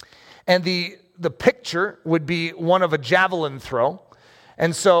 And the picture would be one of a javelin throw.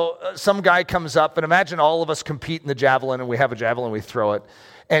 And so some guy comes up, and imagine all of us compete in the javelin, and we have a javelin, we throw it.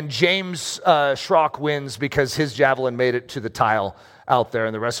 And James Schrock wins because his javelin made it to the tile out there,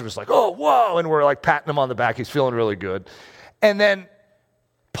 and the rest of us are like, oh, whoa, and we're like patting him on the back. He's feeling really good. And then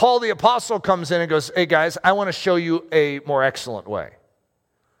Paul the Apostle comes in and goes, hey guys, I want to show you a more excellent way.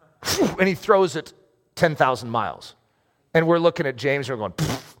 And he throws it 10,000 miles. And we're looking at James and we're going,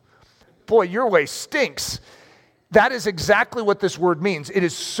 boy, your way stinks. That is exactly what this word means. It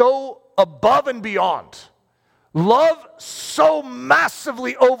is so above and beyond. Love so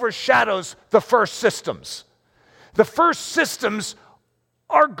massively overshadows the first systems. The first systems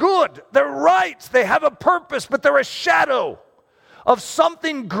are good. They're right. They have a purpose, but they're a shadow of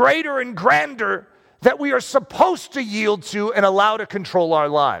something greater and grander that we are supposed to yield to and allow to control our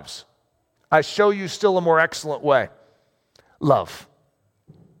lives. I show you still a more excellent way. Love.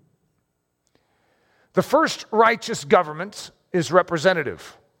 The first righteous government is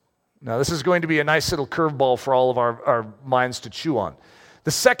representative. Now, this is going to be a nice little curveball for all of our minds to chew on. The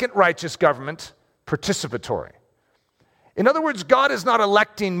second righteous government, participatory. In other words, God is not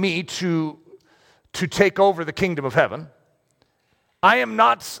electing me to take over the kingdom of heaven. I am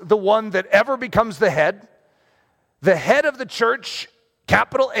not the one that ever becomes the head. The head of the church,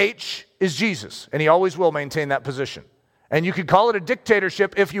 capital H, is Jesus, and he always will maintain that position. And you could call it a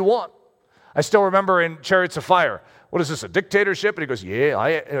dictatorship if you want. I still remember in Chariots of Fire, what is this, a dictatorship? And he goes, yeah,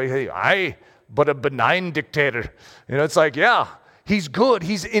 I, but a benign dictator. You know, it's like, yeah, he's good.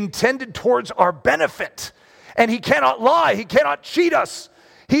 He's intended towards our benefit. And he cannot lie. He cannot cheat us.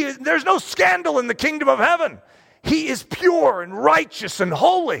 There's no scandal in the kingdom of heaven. He is pure and righteous and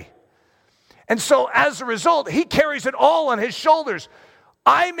holy. And so as a result, he carries it all on his shoulders.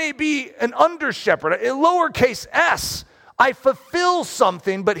 I may be an under-shepherd, a lowercase s. I fulfill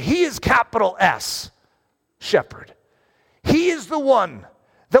something, but he is capital S, shepherd. He is the one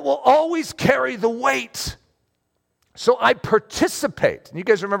that will always carry the weight. So I participate. And you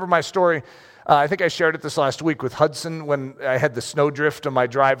guys remember my story? I think I shared it this last week with Hudson when I had the snowdrift on my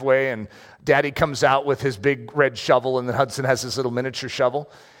driveway and Daddy comes out with his big red shovel and then Hudson has his little miniature shovel.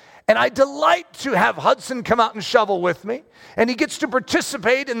 And I delight to have Hudson come out and shovel with me. And he gets to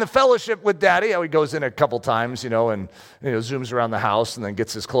participate in the fellowship with Daddy. How he goes in a couple times, and zooms around the house and then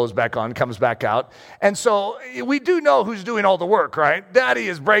gets his clothes back on, comes back out. And so we do know who's doing all the work, right? Daddy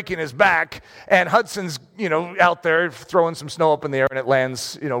is breaking his back and Hudson's, out there throwing some snow up in the air and it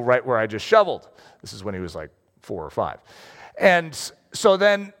lands, right where I just shoveled. This is when he was like 4 or 5. And so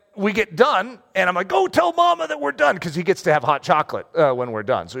then we get done, and I'm like, go tell Mama that we're done, because he gets to have hot chocolate when we're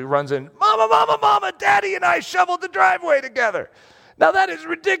done. So he runs in, Mama, Daddy and I shoveled the driveway together. Now that is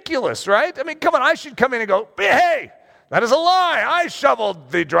ridiculous, right? I mean, come on, I should come in and go, hey, that is a lie. I shoveled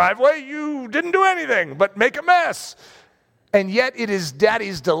the driveway. You didn't do anything but make a mess. And yet it is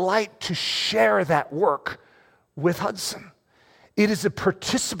Daddy's delight to share that work with Hudson. It is a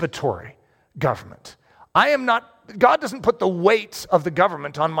participatory government. God doesn't put the weight of the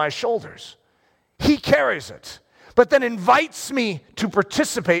government on my shoulders. He carries it, but then invites me to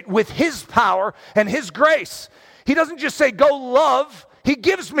participate with his power and his grace. He doesn't just say, go love. He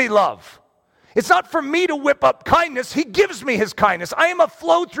gives me love. It's not for me to whip up kindness. He gives me his kindness. I am a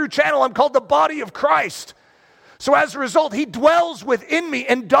flow-through channel. I'm called the body of Christ. So as a result, he dwells within me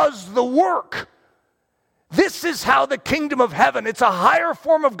and does the work. This is how the kingdom of heaven, it's a higher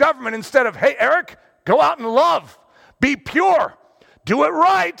form of government instead of, hey, Eric, go out and love. Be pure. Do it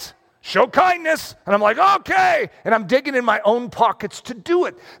right. Show kindness. And I'm like, okay. And I'm digging in my own pockets to do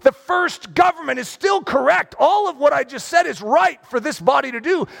it. The first government is still correct. All of what I just said is right for this body to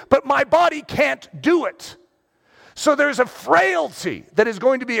do, but my body can't do it. So there's a frailty that is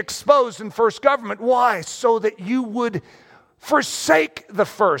going to be exposed in first government. Why? So that you would forsake the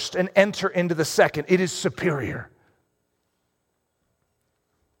first and enter into the second. It is superior.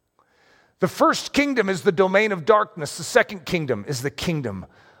 The first kingdom is the domain of darkness. The second kingdom is the kingdom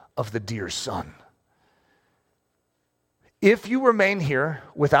of the dear Son. If you remain here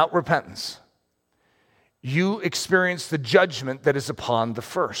without repentance, you experience the judgment that is upon the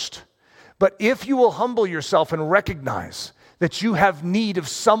first. But if you will humble yourself and recognize that you have need of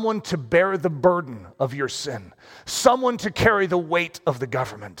someone to bear the burden of your sin, someone to carry the weight of the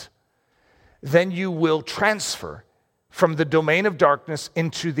government, then you will transfer from the domain of darkness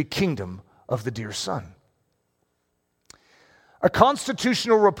into the kingdom of the dear Son. A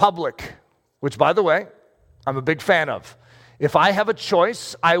constitutional republic, which, by the way, I'm a big fan of. If I have a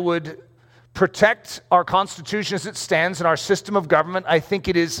choice, I would protect our Constitution as it stands and our system of government. I think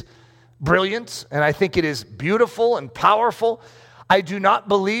it is brilliant, and I think it is beautiful and powerful. I do not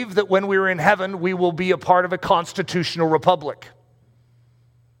believe that when we're in heaven, we will be a part of a constitutional republic,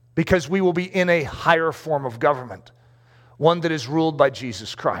 because we will be in a higher form of government, one that is ruled by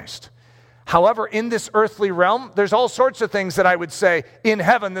Jesus Christ. However, in this earthly realm, there's all sorts of things that I would say, in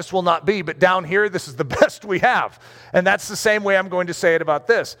heaven this will not be, but down here this is the best we have. And that's the same way I'm going to say it about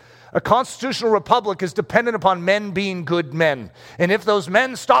this. A constitutional republic is dependent upon men being good men. And if those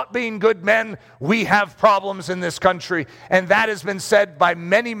men stop being good men, we have problems in this country. And that has been said by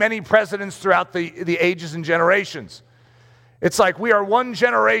many, many presidents throughout the ages and generations. It's like we are one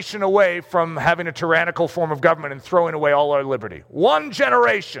generation away from having a tyrannical form of government and throwing away all our liberty. One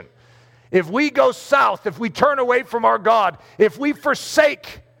generation. If we go south, if we turn away from our God, if we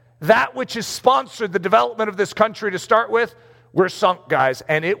forsake that which has sponsored the development of this country to start with, we're sunk, guys,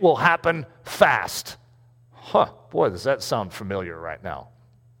 and it will happen fast. Boy, does that sound familiar right now.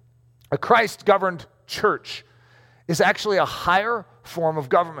 A Christ-governed church is actually a higher form of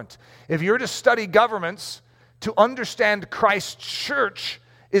government. If you're to study governments, to understand Christ's church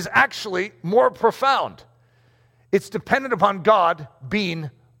is actually more profound. It's dependent upon God being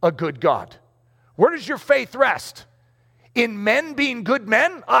a good God. Where does your faith rest? In men being good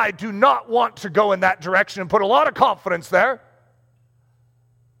men? I do not want to go in that direction and put a lot of confidence there.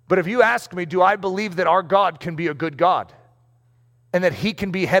 But if you ask me, do I believe that our God can be a good God and that he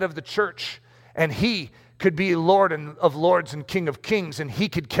can be head of the church and he could be Lord of lords and King of kings and he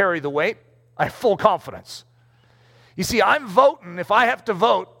could carry the weight? I have full confidence. You see, I'm voting. If I have to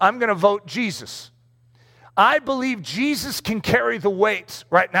vote, I'm going to vote Jesus. I believe Jesus can carry the weight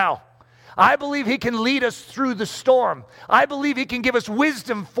right now. I believe he can lead us through the storm. I believe he can give us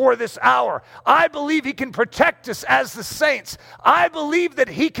wisdom for this hour. I believe he can protect us as the saints. I believe that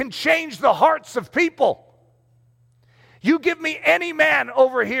he can change the hearts of people. You give me any man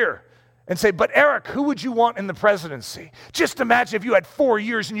over here and say, but Eric, who would you want in the presidency? Just imagine if you had 4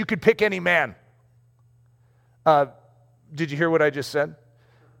 years and you could pick any man. Did you hear what I just said?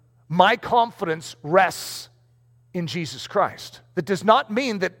 My confidence rests in Jesus Christ. That does not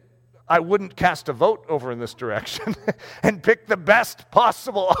mean that I wouldn't cast a vote over in this direction and pick the best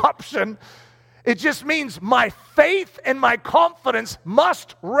possible option. It just means my faith and my confidence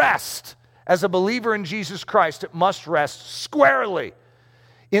must rest. As a believer in Jesus Christ, it must rest squarely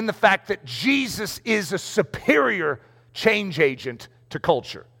in the fact that Jesus is a superior change agent to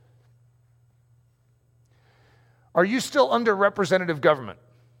culture. Are you still under representative government?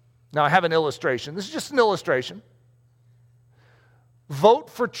 Now, I have an illustration. This is just an illustration. Vote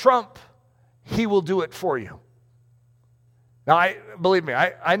for Trump. He will do it for you. Now, believe me,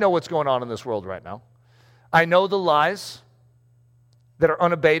 I know what's going on in this world right now. I know the lies that are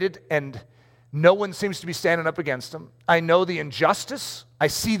unabated, and no one seems to be standing up against them. I know the injustice. I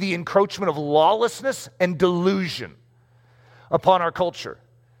see the encroachment of lawlessness and delusion upon our culture.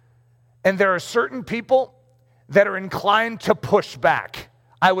 And there are certain people that are inclined to push back.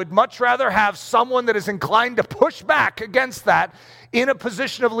 I would much rather have someone that is inclined to push back against that in a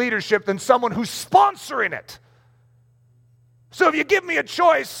position of leadership than someone who's sponsoring it. So if you give me a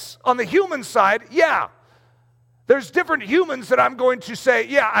choice on the human side, yeah, there's different humans that I'm going to say,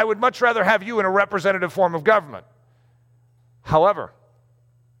 yeah, I would much rather have you in a representative form of government. However,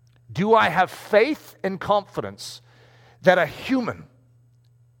 do I have faith and confidence that a human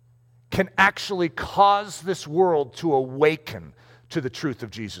can actually cause this world to awaken to the truth of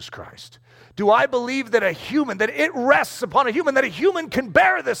Jesus Christ? Do I believe that that it rests upon a human, that a human can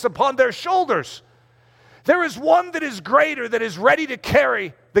bear this upon their shoulders? There is one that is greater, that is ready to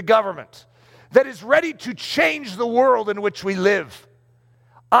carry the government, that is ready to change the world in which we live.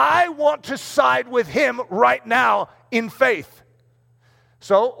 I want to side with him right now in faith.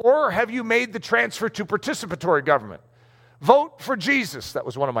 So, or have you made the transfer to participatory government? Vote for Jesus. That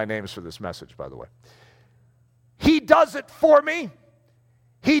was one of my names for this message, by the way. He does it for me.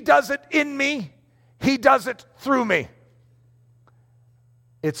 He does it in me. He does it through me.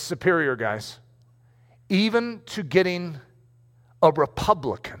 It's superior, guys. Even to getting a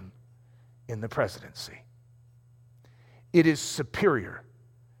Republican in the presidency. It is superior.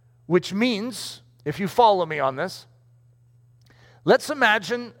 Which means, if you follow me on this, let's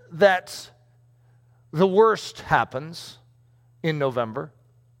imagine that the worst happens in November,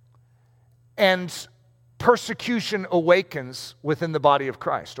 and persecution awakens within the body of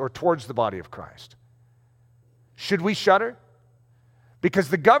Christ, or towards the body of Christ. Should we shudder? Because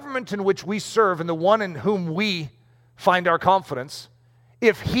the government in which we serve and the one in whom we find our confidence,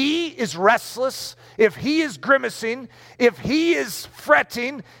 if he is restless, if he is grimacing, if he is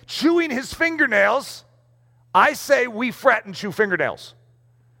fretting, chewing his fingernails, I say we fret and chew fingernails.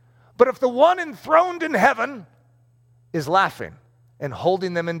 But if the one enthroned in heaven is laughing and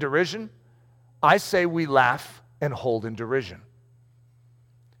holding them in derision, I say we laugh and hold in derision.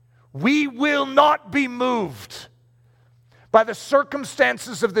 We will not be moved by the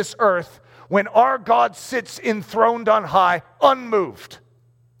circumstances of this earth when our God sits enthroned on high, unmoved.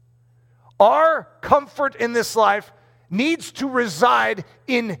 Our comfort in this life needs to reside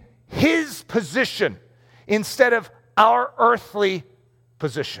in his position instead of our earthly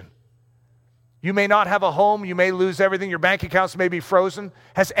position. You may not have a home, you may lose everything, your bank accounts may be frozen.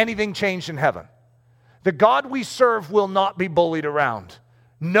 Has anything changed in heaven? The God we serve will not be bullied around.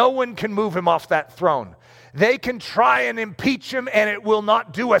 No one can move him off that throne. They can try and impeach him and it will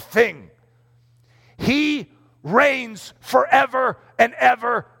not do a thing. He reigns forever and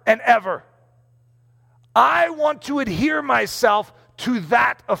ever and ever. I want to adhere myself to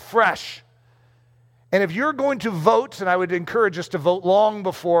that afresh. And if you're going to vote, and I would encourage us to vote long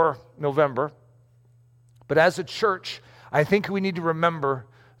before November, but as a church, I think we need to remember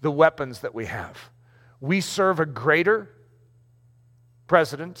the weapons that we have. We serve a greater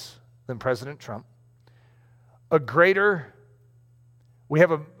president than President Trump. We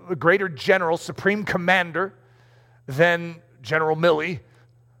have a greater general, supreme commander than General Milley.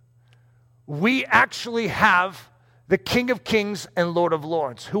 We actually have the King of Kings and Lord of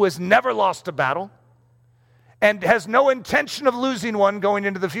Lords, who has never lost a battle and has no intention of losing one going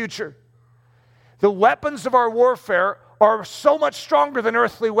into the future. The weapons of our warfare are so much stronger than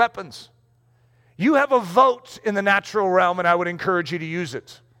earthly weapons. You have a vote in the natural realm, and I would encourage you to use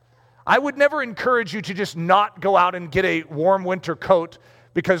it. I would never encourage you to just not go out and get a warm winter coat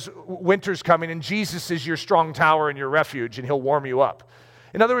because winter's coming and Jesus is your strong tower and your refuge and he'll warm you up.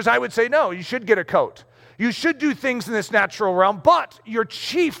 In other words, I would say, no, you should get a coat. You should do things in this natural realm, but your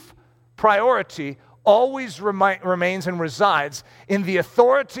chief priority always remains and resides in the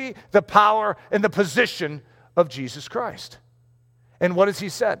authority, the power, and the position of Jesus Christ. And what has he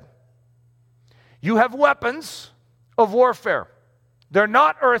said? You have weapons of warfare. They're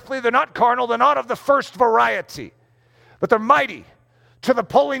not earthly, they're not carnal, they're not of the first variety, but they're mighty to the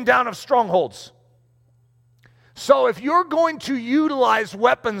pulling down of strongholds. So if you're going to utilize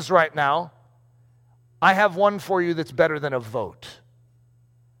weapons right now, I have one for you that's better than a vote.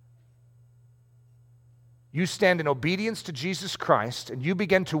 You stand in obedience to Jesus Christ and you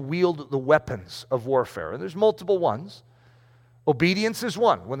begin to wield the weapons of warfare. And there's multiple ones. Obedience is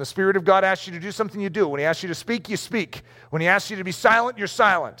one. When the Spirit of God asks you to do something, you do. When he asks you to speak, you speak. When he asks you to be silent, you're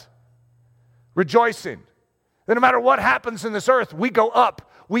silent. Rejoicing. That no matter what happens in this earth, we go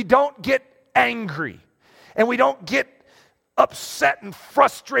up. We don't get angry. And we don't get upset and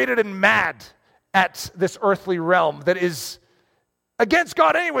frustrated and mad at this earthly realm that is against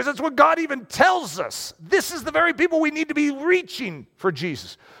God anyways. That's what God even tells us. This is the very people we need to be reaching for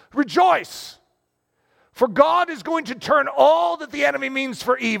Jesus. Rejoice. For God is going to turn all that the enemy means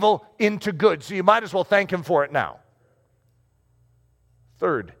for evil into good. So you might as well thank him for it now.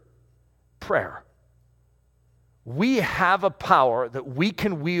 Third, prayer. We have a power that we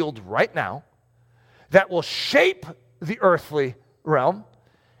can wield right now that will shape the earthly realm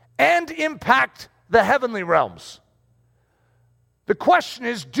and impact the heavenly realms. The question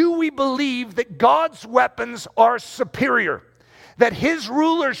is, do we believe that God's weapons are superior? that his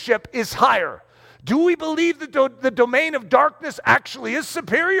rulership is higher? Do we believe that the domain of darkness actually is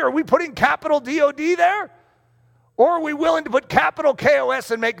superior? Are we putting capital D-O-D there? Or are we willing to put capital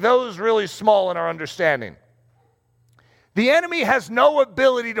K-O-S and make those really small in our understanding? The enemy has no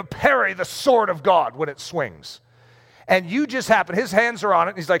ability to parry the sword of God when it swings. And you just happen, his hands are on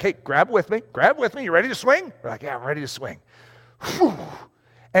it, and he's like, hey, grab with me, you ready to swing? We're like, yeah, I'm ready to swing. Whew.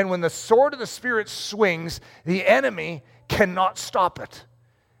 And when the sword of the Spirit swings, the enemy cannot stop it.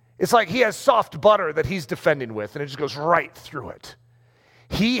 It's like he has soft butter that he's defending with, and it just goes right through it.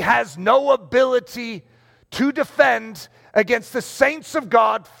 He has no ability to defend against the saints of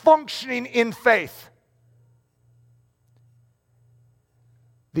God functioning in faith.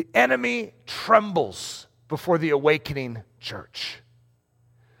 The enemy trembles before the awakening church.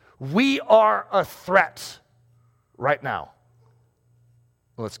 We are a threat right now.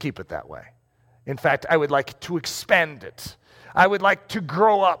 Let's keep it that way. In fact, I would like to expand it. I would like to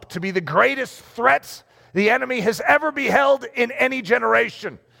grow up to be the greatest threat the enemy has ever beheld in any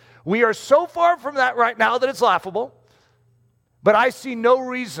generation. We are so far from that right now that it's laughable. But I see no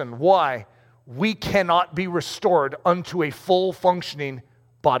reason why we cannot be restored unto a full functioning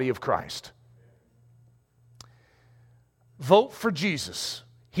body of Christ. Vote for Jesus.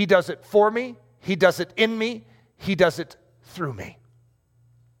 He does it for me. He does it in me. He does it through me.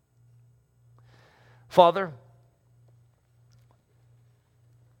 Father,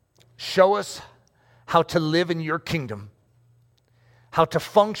 show us how to live in your kingdom, how to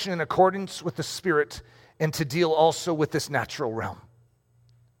function in accordance with the Spirit, and to deal also with this natural realm.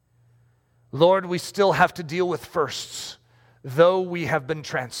 Lord, we still have to deal with firsts, though we have been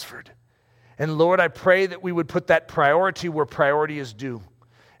transferred. And Lord, I pray that we would put that priority where priority is due,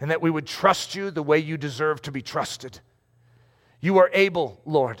 and that we would trust you the way you deserve to be trusted. You are able,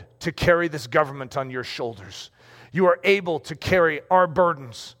 Lord, to carry this government on your shoulders. You are able to carry our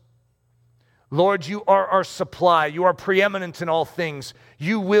burdens. Lord, you are our supply. You are preeminent in all things.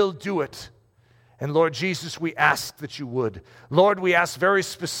 You will do it. And Lord Jesus, we ask that you would. Lord, we ask very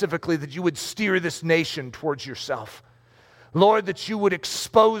specifically that you would steer this nation towards yourself. Lord, that you would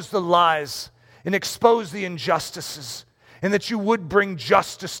expose the lies and expose the injustices, and that you would bring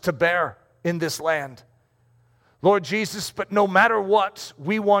justice to bear in this land. Lord Jesus, but no matter what,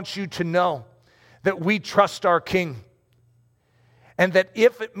 we want you to know that we trust our King, and that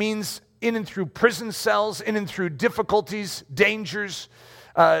if it means in and through prison cells, in and through difficulties, dangers,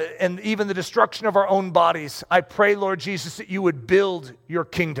 and even the destruction of our own bodies, I pray, Lord Jesus, that you would build your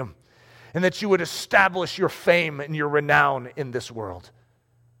kingdom and that you would establish your fame and your renown in this world.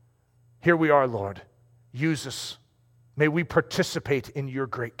 Here we are, Lord. Use us. May we participate in your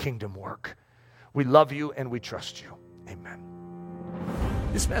great kingdom work. We love you and we trust you. Amen.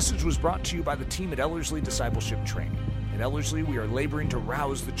 This message was brought to you by the team at Ellerslie Discipleship Training. At Ellerslie, we are laboring to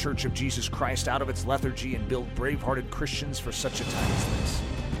rouse the Church of Jesus Christ out of its lethargy and build brave-hearted Christians for such a time as this.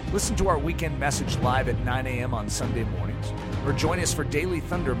 Listen to our weekend message live at 9 a.m. on Sunday mornings, or join us for Daily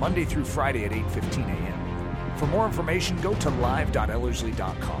Thunder Monday through Friday at 8:15 a.m. For more information, go to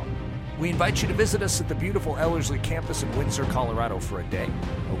live.ellerslie.com. We invite you to visit us at the beautiful Ellerslie campus in Windsor, Colorado for a day,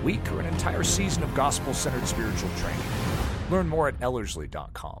 a week, or an entire season of gospel-centered spiritual training. Learn more at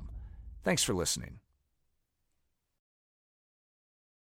ellerslie.com. Thanks for listening.